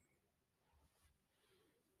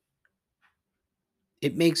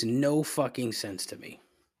 It makes no fucking sense to me.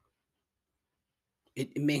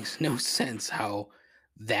 It makes no sense how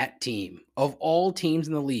that team, of all teams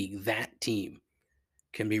in the league, that team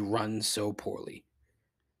can be run so poorly.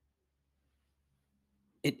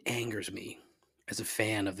 It angers me as a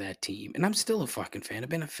fan of that team. And I'm still a fucking fan. I've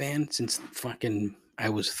been a fan since fucking I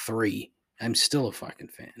was 3. I'm still a fucking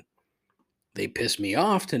fan. They piss me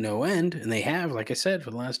off to no end, and they have, like I said,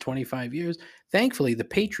 for the last 25 years. Thankfully, the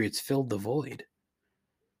Patriots filled the void.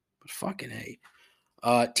 But fucking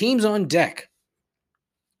A. Teams on deck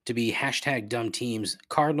to be hashtag dumb teams: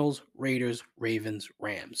 Cardinals, Raiders, Ravens,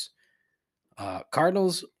 Rams.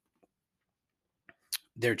 Cardinals,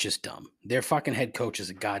 they're just dumb. Their fucking head coach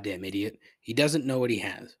is a goddamn idiot. He doesn't know what he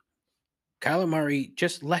has. Kyler Murray,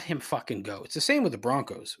 just let him fucking go. It's the same with the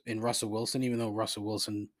Broncos and Russell Wilson, even though Russell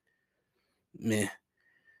Wilson, meh.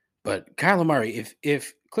 But Kyler Murray,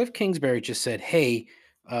 if Cliff Kingsbury just said, hey,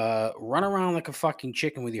 run around like a fucking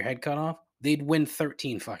chicken with your head cut off, they'd win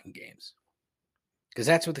 13 fucking games. Because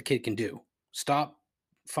that's what the kid can do. Stop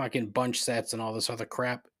fucking bunch sets and all this other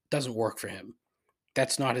crap. Doesn't work for him.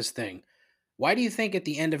 That's not his thing. Why do you think at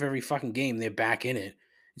the end of every fucking game they're back in it?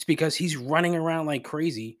 It's because he's running around like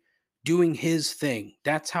crazy doing his thing.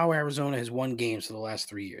 That's how Arizona has won games for the last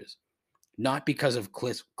 3 years. Not because of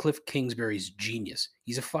Cliff Kingsbury's genius.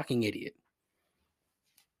 He's a fucking idiot.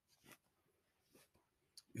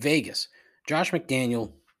 Vegas. Josh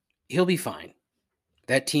McDaniel, he'll be fine.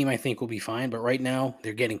 That team, I think, will be fine. But right now,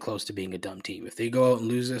 they're getting close to being a dumb team. If they go out and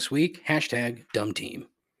lose this week, hashtag dumb team.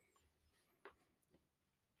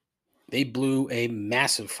 They blew a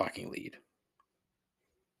massive fucking lead.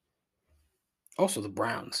 Also, the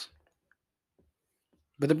Browns.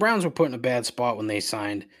 But the Browns were put in a bad spot when they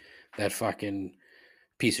signed that fucking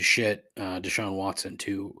piece of shit, Deshaun Watson,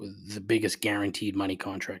 to the biggest guaranteed money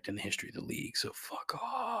contract in the history of the league. So fuck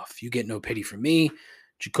off. You get no pity from me.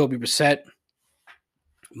 Jacoby Brissett,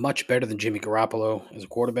 much better than Jimmy Garoppolo as a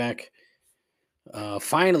quarterback.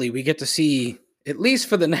 Finally, we get to see, at least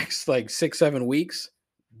for the next 6-7 weeks,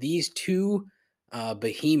 these two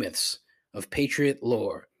behemoths of Patriot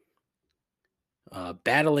lore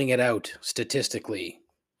battling it out statistically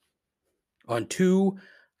on two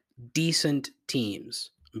decent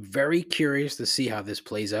teams. I'm very curious to see how this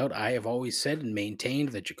plays out. I have always said and maintained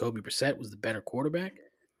that Jacoby Brissett was the better quarterback.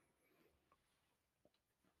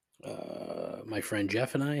 My friend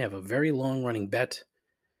Jeff and I have a very long-running bet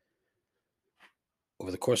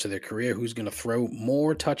over the course of their career who's going to throw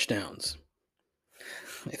more touchdowns.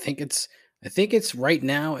 I think it's right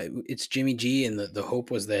now it's Jimmy G, and the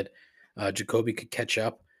hope was that Jacoby could catch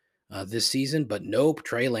up this season, but nope,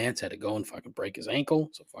 Trey Lance had to go and fucking break his ankle,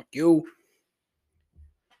 so fuck you.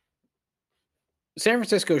 San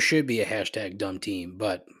Francisco should be a hashtag dumb team,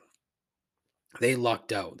 but they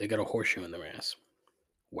lucked out. They got a horseshoe in their ass.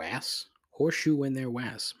 Wass? Horseshoe in their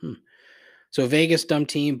wass. So Vegas, dumb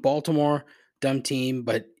team. Baltimore, dumb team,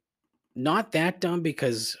 but not that dumb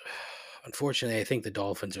because, unfortunately, I think the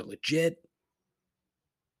Dolphins are legit.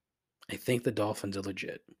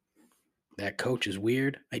 That coach is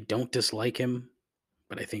weird. I don't dislike him,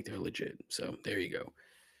 but I think they're legit. So there you go.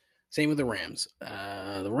 Same with the Rams.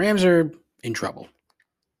 The Rams are in trouble.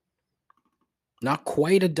 Not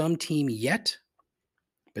quite a dumb team yet,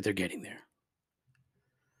 but they're getting there.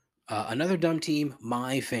 Another dumb team,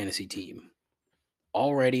 my fantasy team.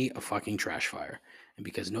 Already a fucking trash fire. And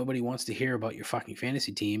because nobody wants to hear about your fucking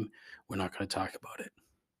fantasy team, we're not going to talk about it.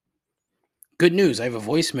 Good news, I have a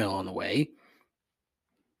voicemail on the way.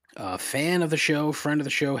 Fan of the show, friend of the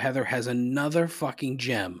show, Heather has another fucking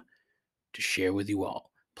gem to share with you all.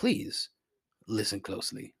 Please listen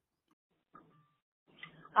closely.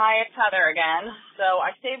 Hi, it's Heather again. So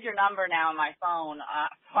I saved your number now on my phone,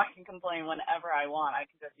 so I can complain whenever I want. I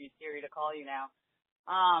can just use Siri to call you now.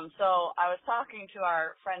 So I was talking to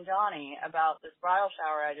our friend Johnny about this bridal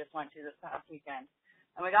shower I just went to this past weekend,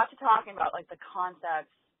 and we got to talking about the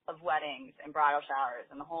concepts of weddings and bridal showers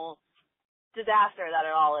and the whole disaster that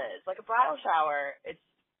it all is. Like a bridal shower,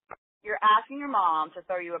 you're asking your mom to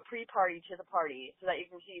throw you a pre-party to the party so that you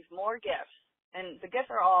can receive more gifts. And the gifts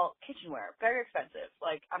are all kitchenware, very expensive.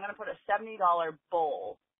 Like, I'm going to put a $70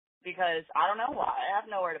 bowl because I don't know why. I have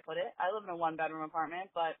nowhere to put it. I live in a one-bedroom apartment,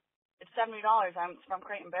 but it's $70. I'm from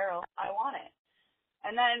Crate and Barrel. I want it.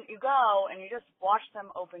 And then you go and you just watch them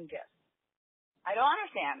open gifts. I don't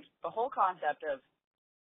understand the whole concept of,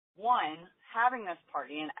 one, having this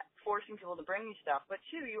party and forcing people to bring you stuff, but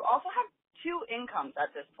two, you also have two incomes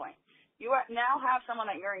at this point. You now have someone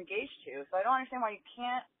that you're engaged to, so I don't understand why you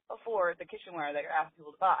can't afford the kitchenware that you're asking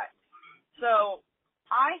people to buy. So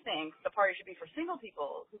I think the party should be for single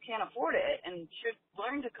people who can't afford it and should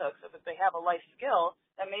learn to cook so that they have a life skill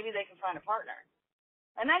that maybe they can find a partner.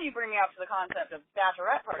 And then you bring me up to the concept of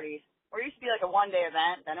bachelorette parties, where it used to be like a one-day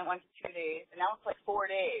event, then it went to 2 days, and now it's like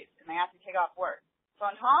 4 days, and they have to take off work. So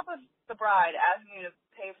on top of the bride asking you to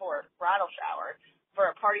pay for a bridal shower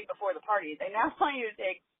for a party before the party, they now want you to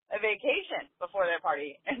take a vacation before their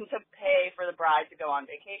party and to pay for the bride to go on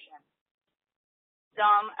vacation.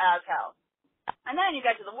 Dumb as hell. And then you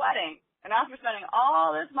get to the wedding, and after spending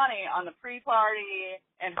all this money on the pre-party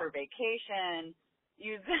and her vacation,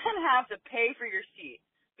 you then have to pay for your seat.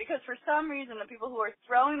 Because for some reason, the people who are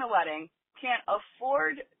throwing the wedding can't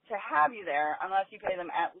afford to have you there unless you pay them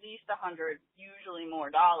at least $100, usually more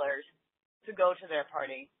dollars, to go to their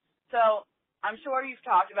party. So I'm sure you've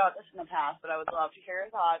talked about this in the past, but I would love to hear your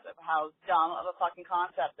thoughts of how dumb of a fucking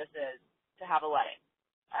concept this is to have a wedding.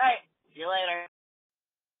 All right, see you later.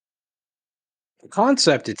 The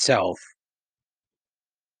concept itself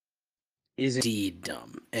is indeed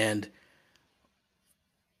dumb. And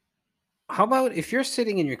how about if you're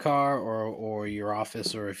sitting in your car or your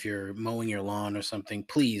office, or if you're mowing your lawn or something,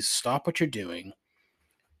 please stop what you're doing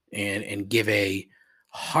and give a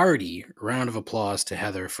hearty round of applause to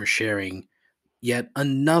Heather for sharing yet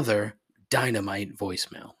another dynamite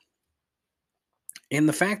voicemail. And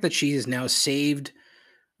the fact that she has now saved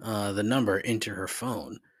the number into her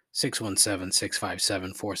phone,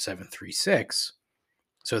 617-657-4736,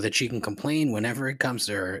 so that she can complain whenever it comes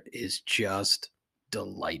to her, is just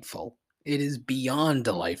delightful. It is beyond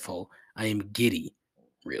delightful. I am giddy,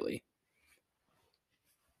 really.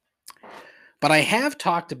 But I have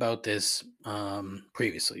talked about this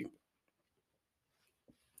previously.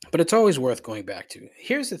 But it's always worth going back to.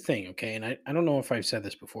 Here's the thing, okay? And I don't know if I've said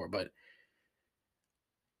this before, but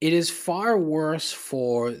it is far worse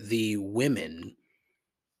for the women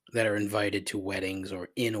that are invited to weddings or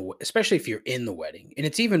especially if you're in the wedding. And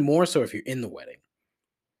it's even more so if you're in the wedding.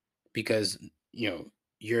 Because,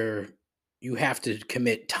 you have to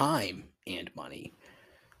commit time and money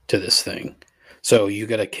to this thing. So you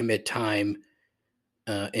got to commit time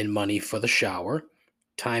and money for the shower,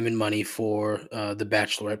 time and money for the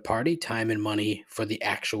bachelorette party, time and money for the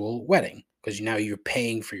actual wedding. Because now you're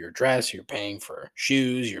paying for your dress, you're paying for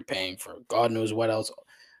shoes, you're paying for God knows what else.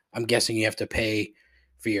 I'm guessing you have to pay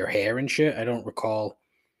for your hair and shit. I don't recall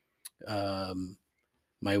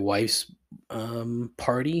my wife's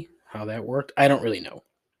party, how that worked. I don't really know.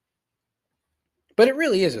 But it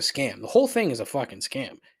really is a scam. The whole thing is a fucking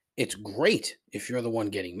scam. It's great if you're the one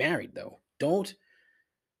getting married, though. Don't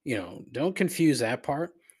confuse that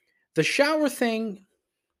part. The shower thing,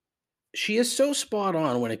 she is so spot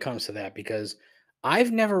on when it comes to that, because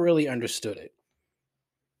I've never really understood it.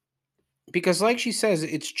 Because like she says,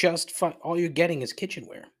 it's just fun. All you're getting is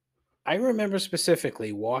kitchenware. I remember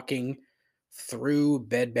specifically walking through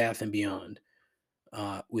Bed Bath & Beyond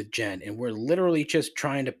with Jen, and we're literally just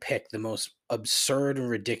trying to pick the most absurd and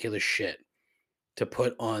ridiculous shit to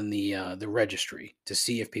put on the registry to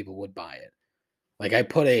see if people would buy it. Like, I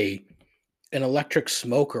put an electric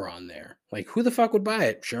smoker on there. Like, who the fuck would buy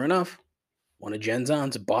it? Sure enough, one of Jen's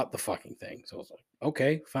aunts bought the fucking thing. So I was like,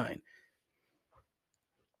 okay, fine.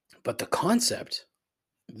 But the concept,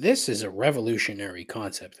 this is a revolutionary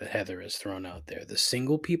concept that Heather has thrown out there. The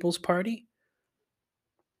single people's party.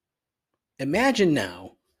 Imagine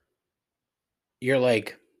now you're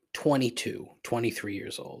like 22, 23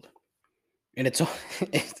 years old. And it's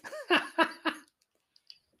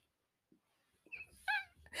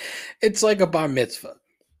it's like a bar mitzvah.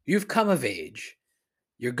 You've come of age.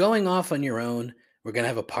 You're going off on your own. We're going to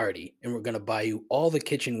have a party, and we're going to buy you all the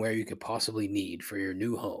kitchenware you could possibly need for your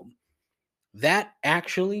new home. That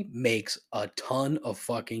actually makes a ton of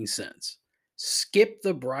fucking sense. Skip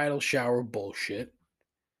the bridal shower bullshit.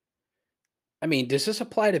 I mean, does this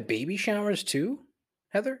apply to baby showers too,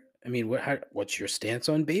 Heather? I mean, what's your stance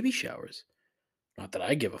on baby showers? Not that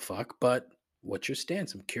I give a fuck, but what's your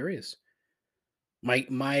stance? I'm curious.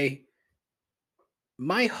 My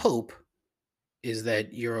hope is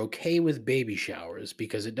that you're okay with baby showers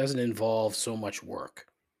because it doesn't involve so much work.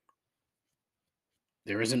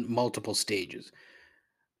 There isn't multiple stages.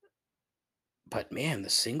 But man, the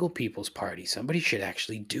single people's party, somebody should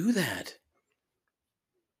actually do that.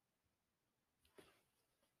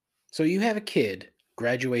 So you have a kid,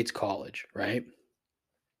 graduates college, right?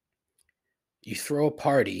 You throw a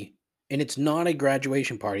party, and it's not a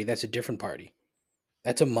graduation party, that's a different party.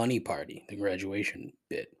 That's a money party, the graduation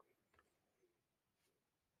bit.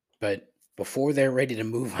 But before they're ready to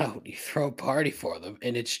move out, you throw a party for them,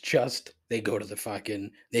 and it's just they go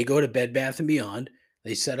to Bed Bath and Beyond,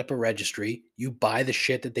 they set up a registry, you buy the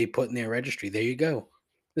shit that they put in their registry. There you go.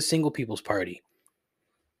 The single people's party.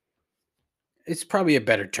 It's probably a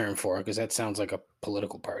better term for it because that sounds like a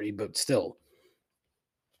political party, but still.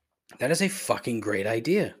 That is a fucking great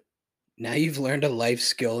idea. Now you've learned a life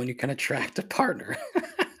skill and you can attract a partner.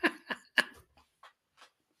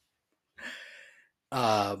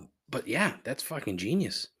 But yeah, that's fucking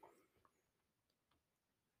genius.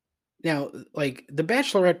 Now, like the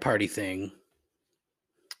bachelorette party thing,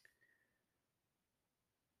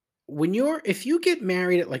 if you get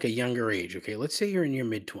married at like a younger age, okay, let's say you're in your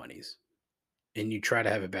mid-20s and you try to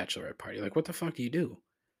have a bachelorette party, like what the fuck do you do?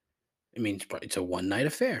 I mean, it's a one-night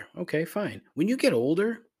affair. Okay, fine. When you get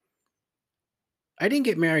older, I didn't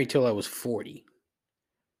get married till I was 40.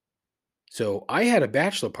 So I had a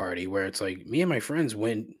bachelor party where it's like me and my friends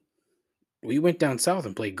went down south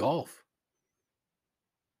and played golf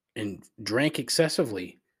and drank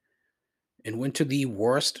excessively and went to the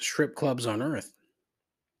worst strip clubs on earth.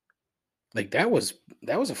 Like that was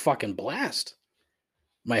a fucking blast.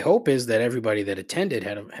 My hope is that everybody that attended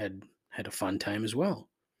had a fun time as well.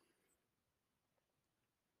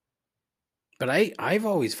 But I've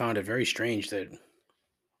always found it very strange that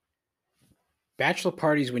bachelor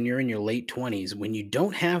parties when you're in your late 20s, when you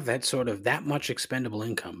don't have that much expendable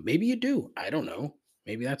income, maybe you do. I don't know.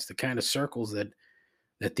 Maybe that's the kind of circles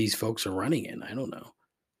that these folks are running in. I don't know.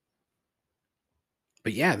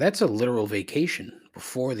 But yeah, that's a literal vacation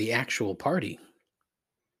before the actual party.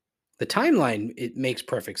 The timeline, it makes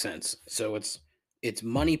perfect sense. So it's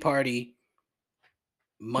money party,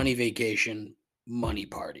 money vacation, money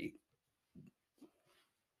party.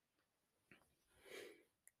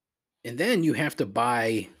 And then you have to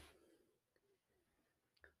buy.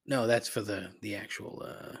 No, that's for the actual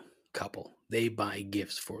couple. They buy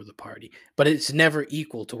gifts for the party, but it's never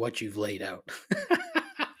equal to what you've laid out.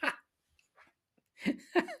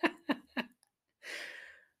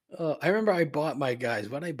 I remember I bought my guys.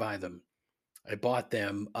 What did I buy them? I bought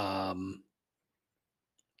them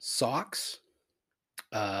socks,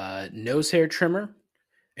 nose hair trimmer,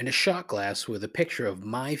 and a shot glass with a picture of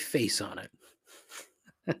my face on it.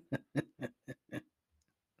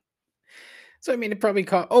 So I mean, it probably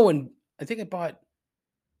cost. Oh, and I think I bought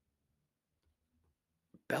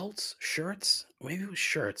belts, shirts. Maybe it was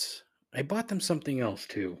shirts. I bought them something else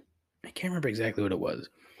too. I can't remember exactly what it was.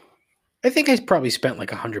 I think I probably spent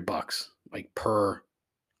like $100, like per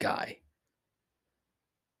guy.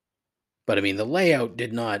 But I mean, the layout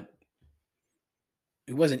it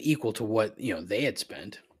wasn't equal to what, they had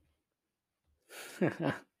spent.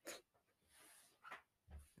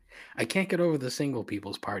 I can't get over the single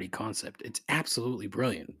people's party concept. It's absolutely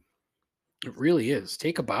brilliant. It really is.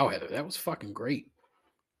 Take a bow, Heather. That was fucking great.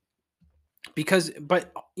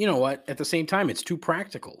 But you know what? At the same time, it's too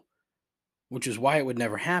practical, which is why it would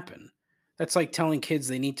never happen. That's like telling kids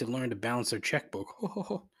they need to learn to balance their checkbook.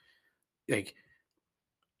 Like,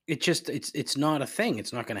 it's not a thing.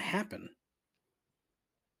 It's not going to happen.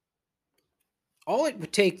 All it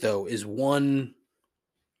would take, though, is one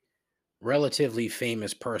relatively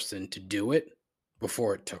famous person to do it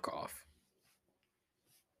before it took off.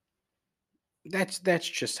 That's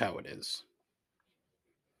just how it is.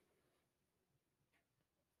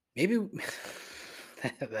 Maybe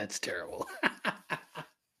that's terrible.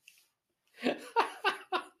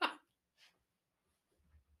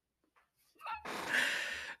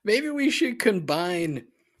 Maybe we should combine.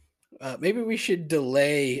 Maybe we should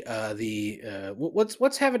delay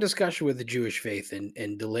let's have a discussion with the Jewish faith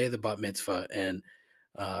and delay the bat mitzvah and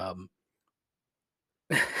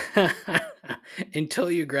until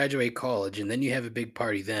you graduate college, and then you have a big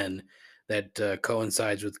party then that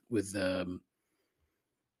coincides with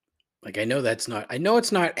like I know it's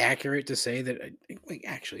not accurate to say that. Wait,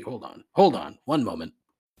 actually, hold on, one moment.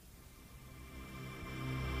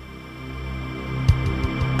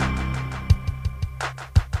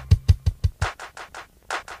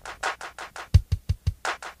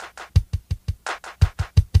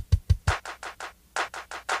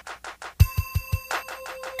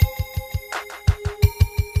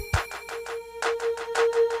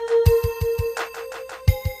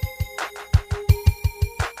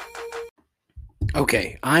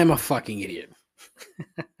 Okay, I'm a fucking idiot.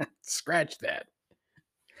 Scratch that.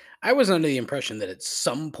 I was under the impression that at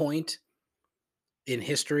some point in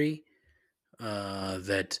history,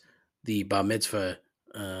 that the bar mitzvah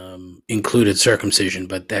included circumcision,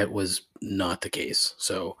 but that was not the case.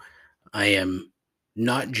 So I am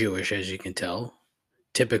not Jewish, as you can tell.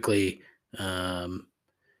 Typically, the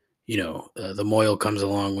moil comes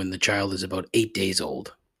along when the child is about 8 days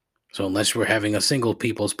old. So unless we're having a single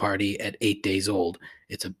people's party at 8 days old,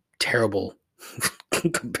 it's a terrible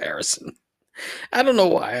comparison. I don't know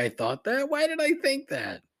why I thought that. Why did I think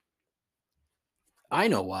that? I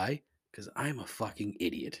know why. Because I'm a fucking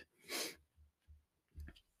idiot.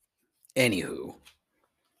 Anywho,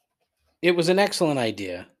 it was an excellent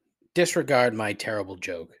idea. Disregard my terrible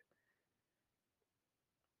joke.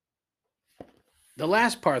 The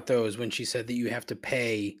last part, though, is when she said that you have to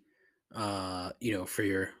pay, for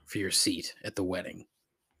your seat at the wedding,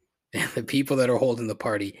 and the people that are holding the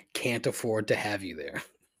party can't afford to have you there.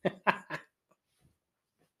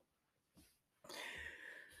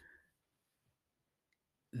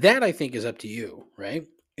 That, I think, is up to you, right?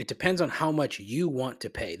 It depends on how much you want to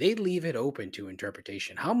pay. They leave it open to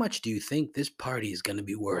interpretation. How much do you think this party is going to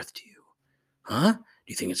be worth to you? Huh? Do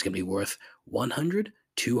you think it's going to be worth 100,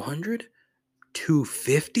 200,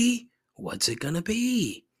 250? What's it going to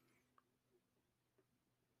be?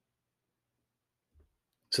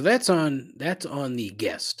 So that's on the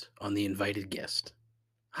guest, on the invited guest.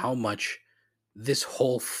 How much this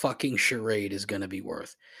whole fucking charade is going to be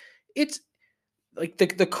worth. It's like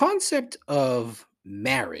the concept of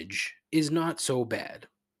marriage is not so bad,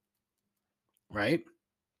 right?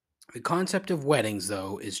 The concept of weddings,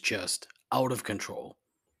 though, is just out of control.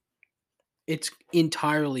 It's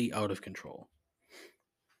entirely out of control.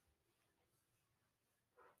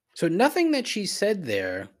 So nothing that she said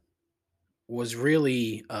there was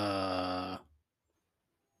really none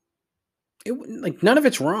of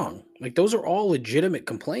it's wrong. Like, those are all legitimate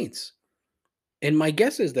complaints. And my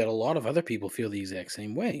guess is that a lot of other people feel the exact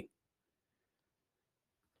same way.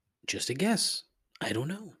 Just a guess. I don't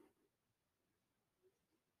know.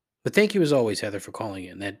 But thank you as always, Heather, for calling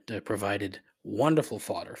in. That provided wonderful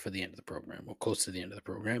fodder for the end of the program, or close to the end of the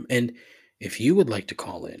program. And if you would like to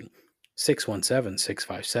call in,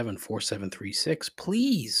 617-657-4736,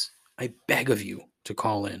 please, I beg of you to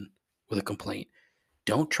call in with a complaint.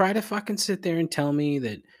 Don't try to fucking sit there and tell me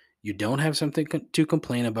that you don't have something to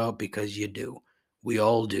complain about, because you do. We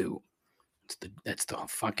all do. That's the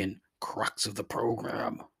fucking crux of the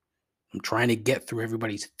program. I'm trying to get through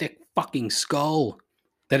everybody's thick fucking skull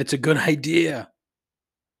that it's a good idea.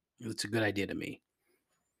 It's a good idea to me.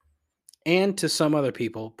 And to some other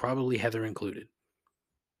people, probably Heather included.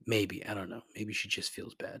 Maybe. I don't know. Maybe she just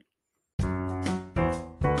feels bad.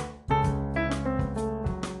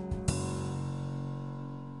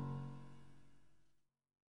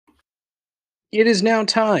 It is now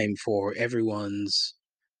time for everyone's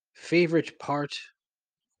favorite part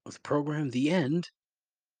of the program, the end.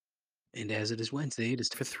 And as it is Wednesday, it is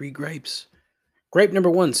for 3 gripes. Gripe number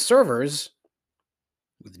 1, servers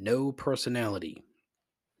with no personality.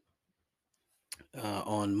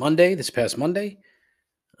 On Monday, this past Monday,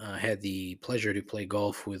 I had the pleasure to play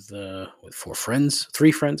golf with 3 friends,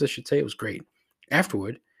 I should say. It was great.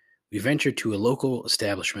 Afterward, we ventured to a local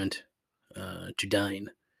establishment to dine.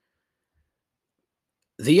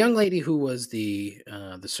 The young lady who was the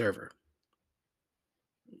server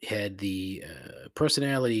had the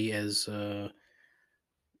personality, as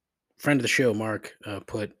friend of the show, Mark,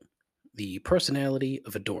 put, the personality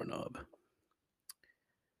of a doorknob.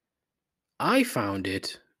 I found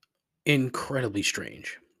it incredibly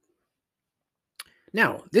strange.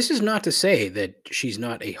 Now, this is not to say that she's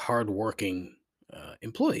not a hardworking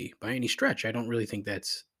employee by any stretch. I don't really think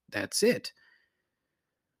that's it.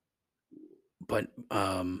 But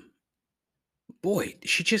boy,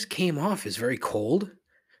 she just came off as very cold,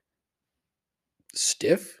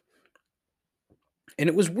 stiff, and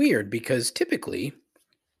it was weird because typically,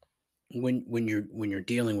 when you're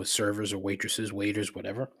dealing with servers or waitresses, waiters,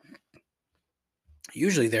 whatever,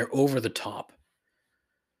 usually they're over the top.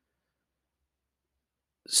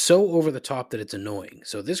 So over the top that it's annoying.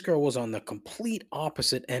 So this girl was on the complete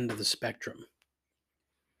opposite end of the spectrum.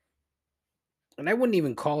 And I wouldn't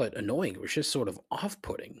even call it annoying. It was just sort of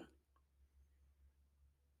off-putting.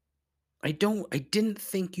 I didn't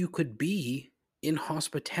think you could be in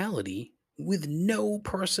hospitality with no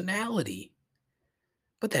personality.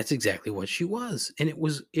 But that's exactly what she was. And it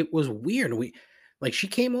was weird. She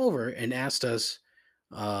came over and asked us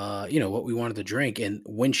what we wanted to drink. And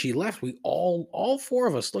when she left, we all 4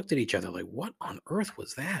 of us looked at each other like, what on earth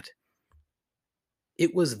was that?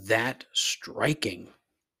 It was that striking.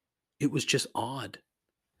 It was just odd.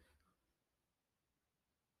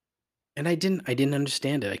 And I didn't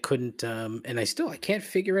understand it. I couldn't, and I can't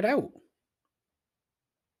figure it out.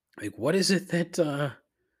 Like, what is it that, I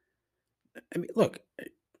mean, look,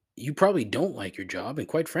 you probably don't like your job, and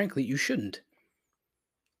quite frankly, you shouldn't.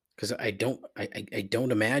 Because I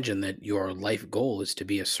don't imagine that your life goal is to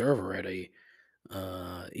be a server at a,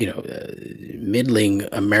 middling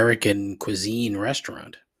American cuisine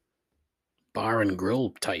restaurant, bar and grill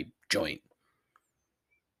type joint.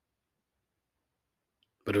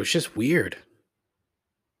 But it was just weird.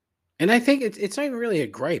 And I think it's not even really a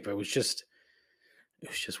gripe. It was just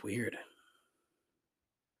weird.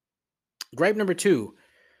 Gripe number 2,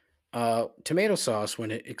 tomato sauce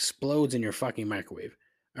when it explodes in your fucking microwave.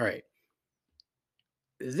 All right.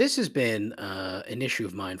 This has been an issue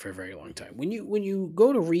of mine for a very long time. When you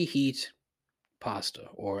go to reheat pasta,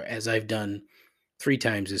 or as I've done 3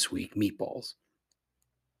 times this week, meatballs,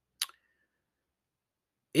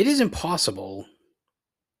 it is impossible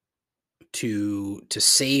to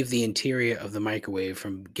save the interior of the microwave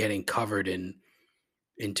from getting covered in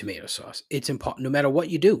tomato sauce. It's no matter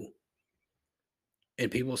what you do.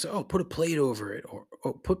 And people say, "Oh, put a plate over it, or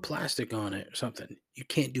put plastic on it, or something." You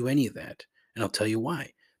can't do any of that, and I'll tell you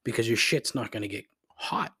why. Because your shit's not going to get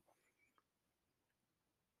hot.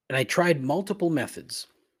 And I tried multiple methods.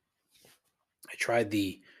 I tried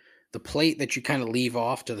the plate that you kind of leave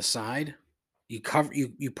off to the side. You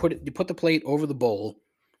put the plate over the bowl,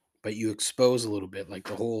 but you expose a little bit, like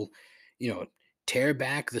the whole, tear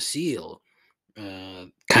back the seal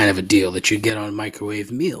kind of a deal that you get on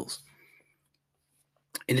microwave meals.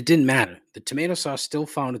 And it didn't matter. The tomato sauce still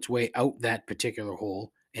found its way out that particular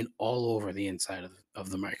hole and all over the inside of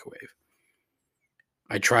the microwave.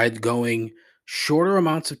 I tried going shorter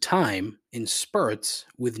amounts of time in spurts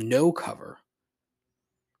with no cover.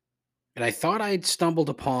 And I thought I'd stumbled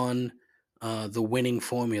upon the winning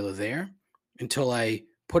formula there until I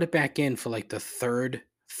put it back in for like the third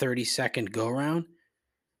 30-second go around.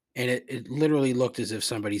 And it literally looked as if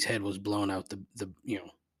somebody's head was blown out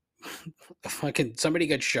fucking somebody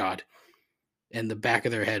got shot and the back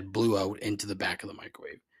of their head blew out into the back of the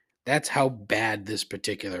microwave. That's how bad this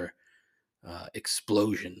particular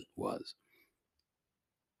explosion was.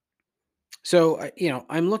 So,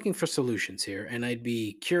 I'm looking for solutions here, and I'd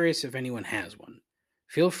be curious if anyone has one.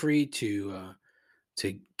 Feel free to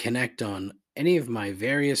connect on any of my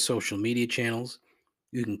various social media channels.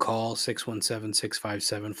 You can call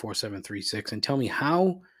 617-657-4736 and tell me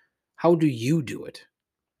how do you do it?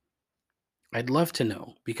 I'd love to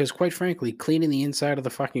know, because quite frankly, cleaning the inside of the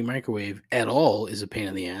fucking microwave at all is a pain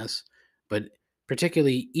in the ass, but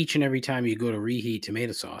particularly each and every time you go to reheat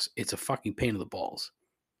tomato sauce, it's a fucking pain in the balls.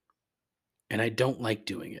 And I don't like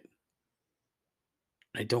doing it.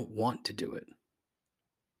 I don't want to do it.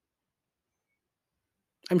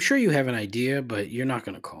 I'm sure you have an idea, but you're not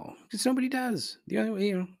going to call because nobody does. The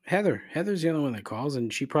only, Heather's the only one that calls,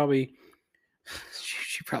 and she probably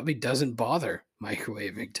doesn't bother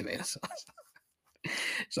microwaving tomato sauce.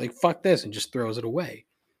 It's like, fuck this, and just throws it away.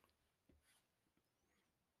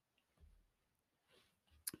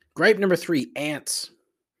 Gripe number 3, ants.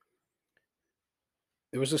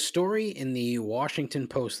 There was a story in the Washington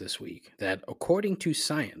Post this week that, according to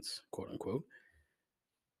science, quote unquote,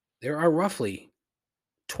 there are roughly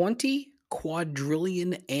 20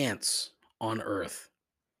 quadrillion ants on Earth.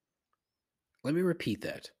 Let me repeat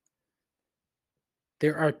that.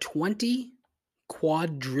 There are 20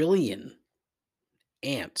 quadrillion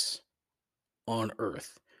ants on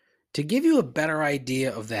Earth. To give you a better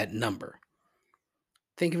idea of that number,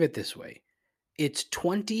 think of it this way. It's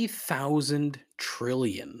 20,000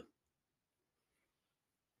 trillion.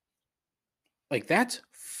 Like, that's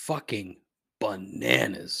fucking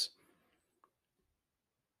bananas.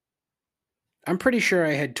 I'm pretty sure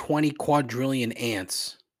I had 20 quadrillion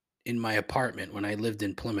ants in my apartment when I lived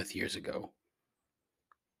in Plymouth years ago.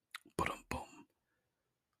 Boom.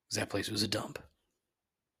 That place was a dump.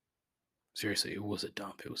 Seriously, it was a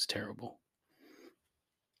dump. It was terrible.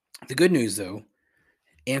 The good news, though,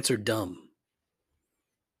 ants are dumb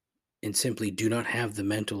and simply do not have the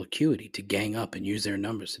mental acuity to gang up and use their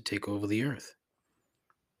numbers to take over the earth.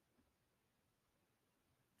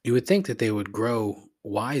 You would think that they would grow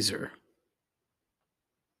wiser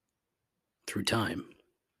through time.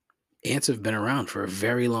 Ants have been around for a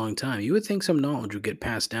very long time. You would think some knowledge would get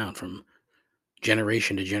passed down from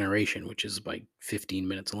generation to generation, which is like 15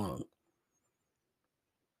 minutes long.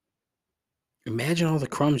 Imagine all the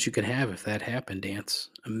crumbs you could have if that happened, ants.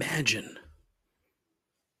 Imagine.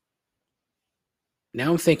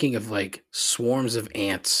 Now I'm thinking of like swarms of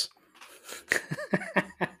ants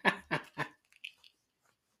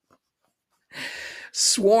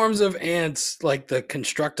Swarms of ants like the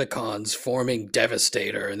Constructicons forming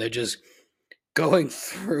Devastator, and they're just going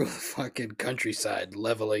through the fucking countryside,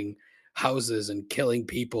 leveling houses and killing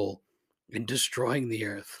people and destroying the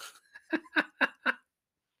earth.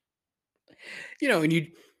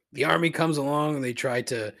 And the army comes along and they try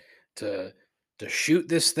to to shoot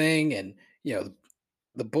this thing, and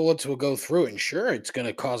the bullets will go through it, and sure, it's going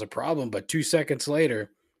to cause a problem, but 2 seconds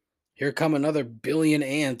later, here come another billion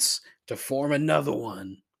ants to form another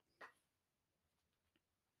one.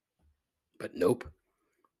 But nope.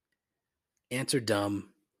 Ants are dumb.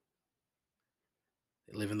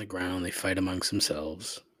 They live in the ground. They fight amongst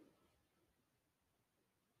themselves.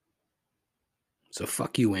 So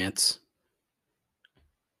fuck you, ants.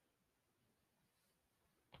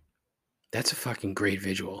 That's a fucking great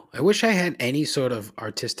visual. I wish I had any sort of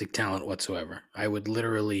artistic talent whatsoever. I would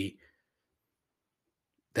literally...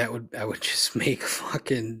 I would just make a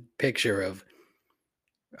fucking picture of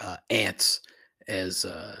ants as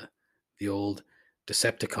the old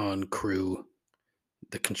Decepticon crew,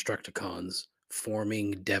 the Constructicons,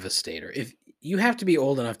 forming Devastator. If you have to be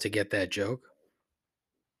old enough to get that joke,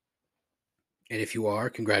 and if you are,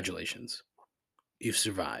 congratulations. You've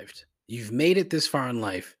survived. You've made it this far in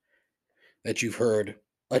life that you've heard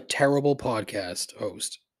a terrible podcast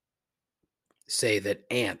host say that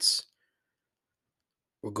ants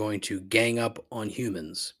were going to gang up on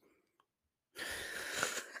humans.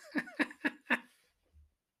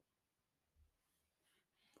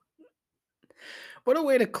 What a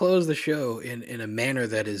way to close the show in a manner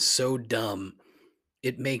that is so dumb,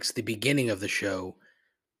 it makes the beginning of the show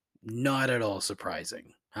not at all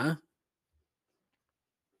surprising, huh?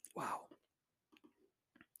 Wow.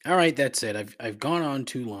 All right, that's it. I've gone on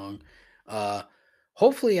too long.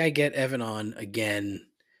 Hopefully I get Evan on again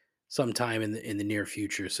sometime in the near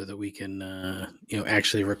future so that we can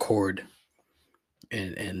actually record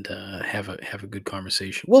and have a good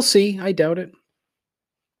conversation. We'll see. I doubt it.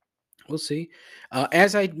 We'll see.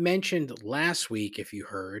 As I mentioned last week, if you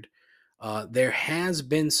heard, there has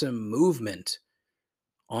been some movement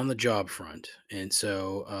on the job front, and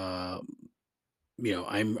so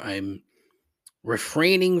I'm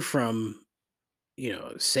refraining from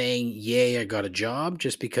saying yay, I got a job,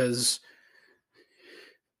 just because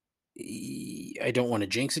I don't want to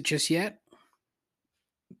jinx it just yet.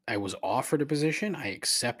 I was offered a position, I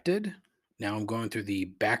accepted. Now I'm going through the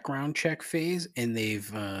background check phase, and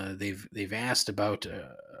they've asked about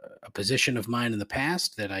a position of mine in the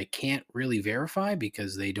past that I can't really verify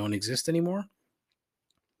because they don't exist anymore.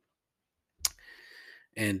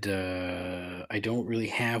 And I don't really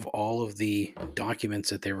have all of the documents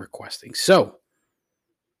that they're requesting. So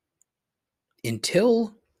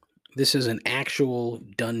until this is an actual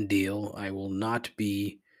done deal, I will not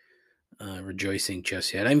be rejoicing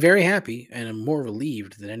just yet. I'm very happy, and I'm more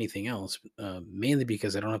relieved than anything else, mainly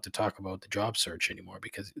because I don't have to talk about the job search anymore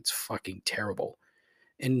because it's fucking terrible,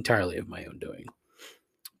 entirely of my own doing.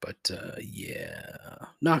 But yeah,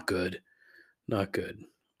 not good. Not good.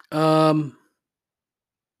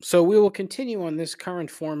 So we will continue on this current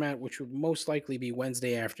format, which would most likely be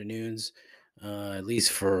Wednesday afternoons, at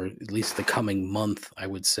least the coming month, I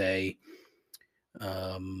would say.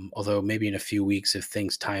 Although maybe in a few weeks, if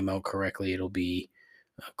things time out correctly, it'll be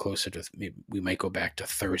closer to, maybe we might go back to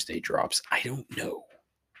Thursday drops. I don't know.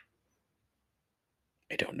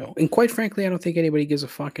 And quite frankly, I don't think anybody gives a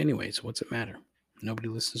fuck anyway. So what's it matter? Nobody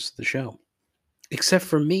listens to the show. Except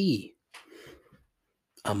for me.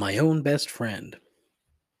 I'm my own best friend.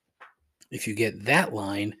 If you get that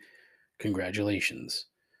line, congratulations.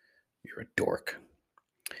 You're a dork.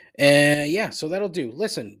 Yeah, so that'll do.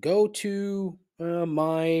 Listen, go to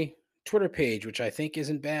my Twitter page, which I think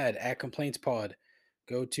isn't bad, at ComplainsPod.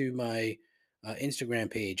 Go to my Instagram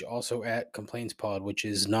page, also at ComplainsPod, which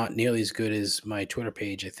is not nearly as good as my Twitter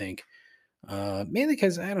page, I think. Mainly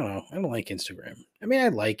because, I don't know, I don't like Instagram. I mean, I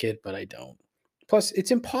like it, but I don't. Plus,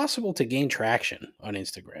 it's impossible to gain traction on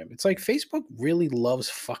Instagram. It's like Facebook really loves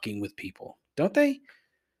fucking with people, don't they?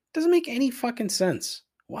 Doesn't make any fucking sense.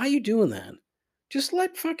 Why are you doing that? Just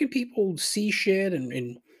let fucking people see shit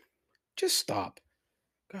and just stop.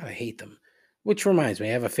 God, I hate them. Which reminds me,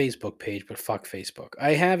 I have a Facebook page, but fuck Facebook.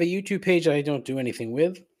 I have a YouTube page that I don't do anything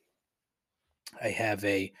with. I have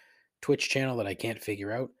a Twitch channel that I can't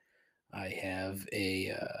figure out. I have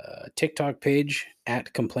a TikTok page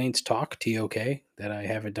at Complaints Talk, TOK, that I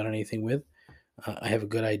haven't done anything with. I have a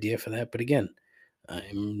good idea for that, but again,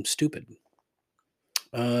 I'm stupid.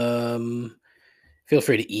 If Feel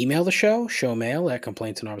free to email the show,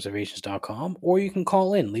 showmail@complaintsandobservations.com, or you can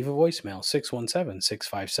call in, leave a voicemail,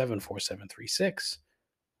 617-657-4736.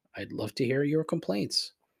 I'd love to hear your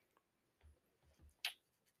complaints.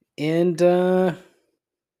 And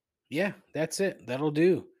yeah, that's it. That'll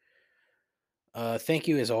do. Thank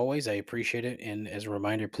you as always. I appreciate it. And as a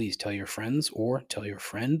reminder, please tell your friends or tell your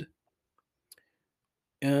friend.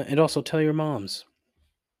 And also tell your moms.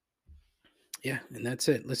 Yeah, and that's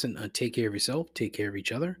it. Listen, take care of yourself. Take care of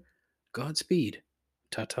each other. Godspeed.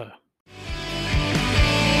 Ta-ta.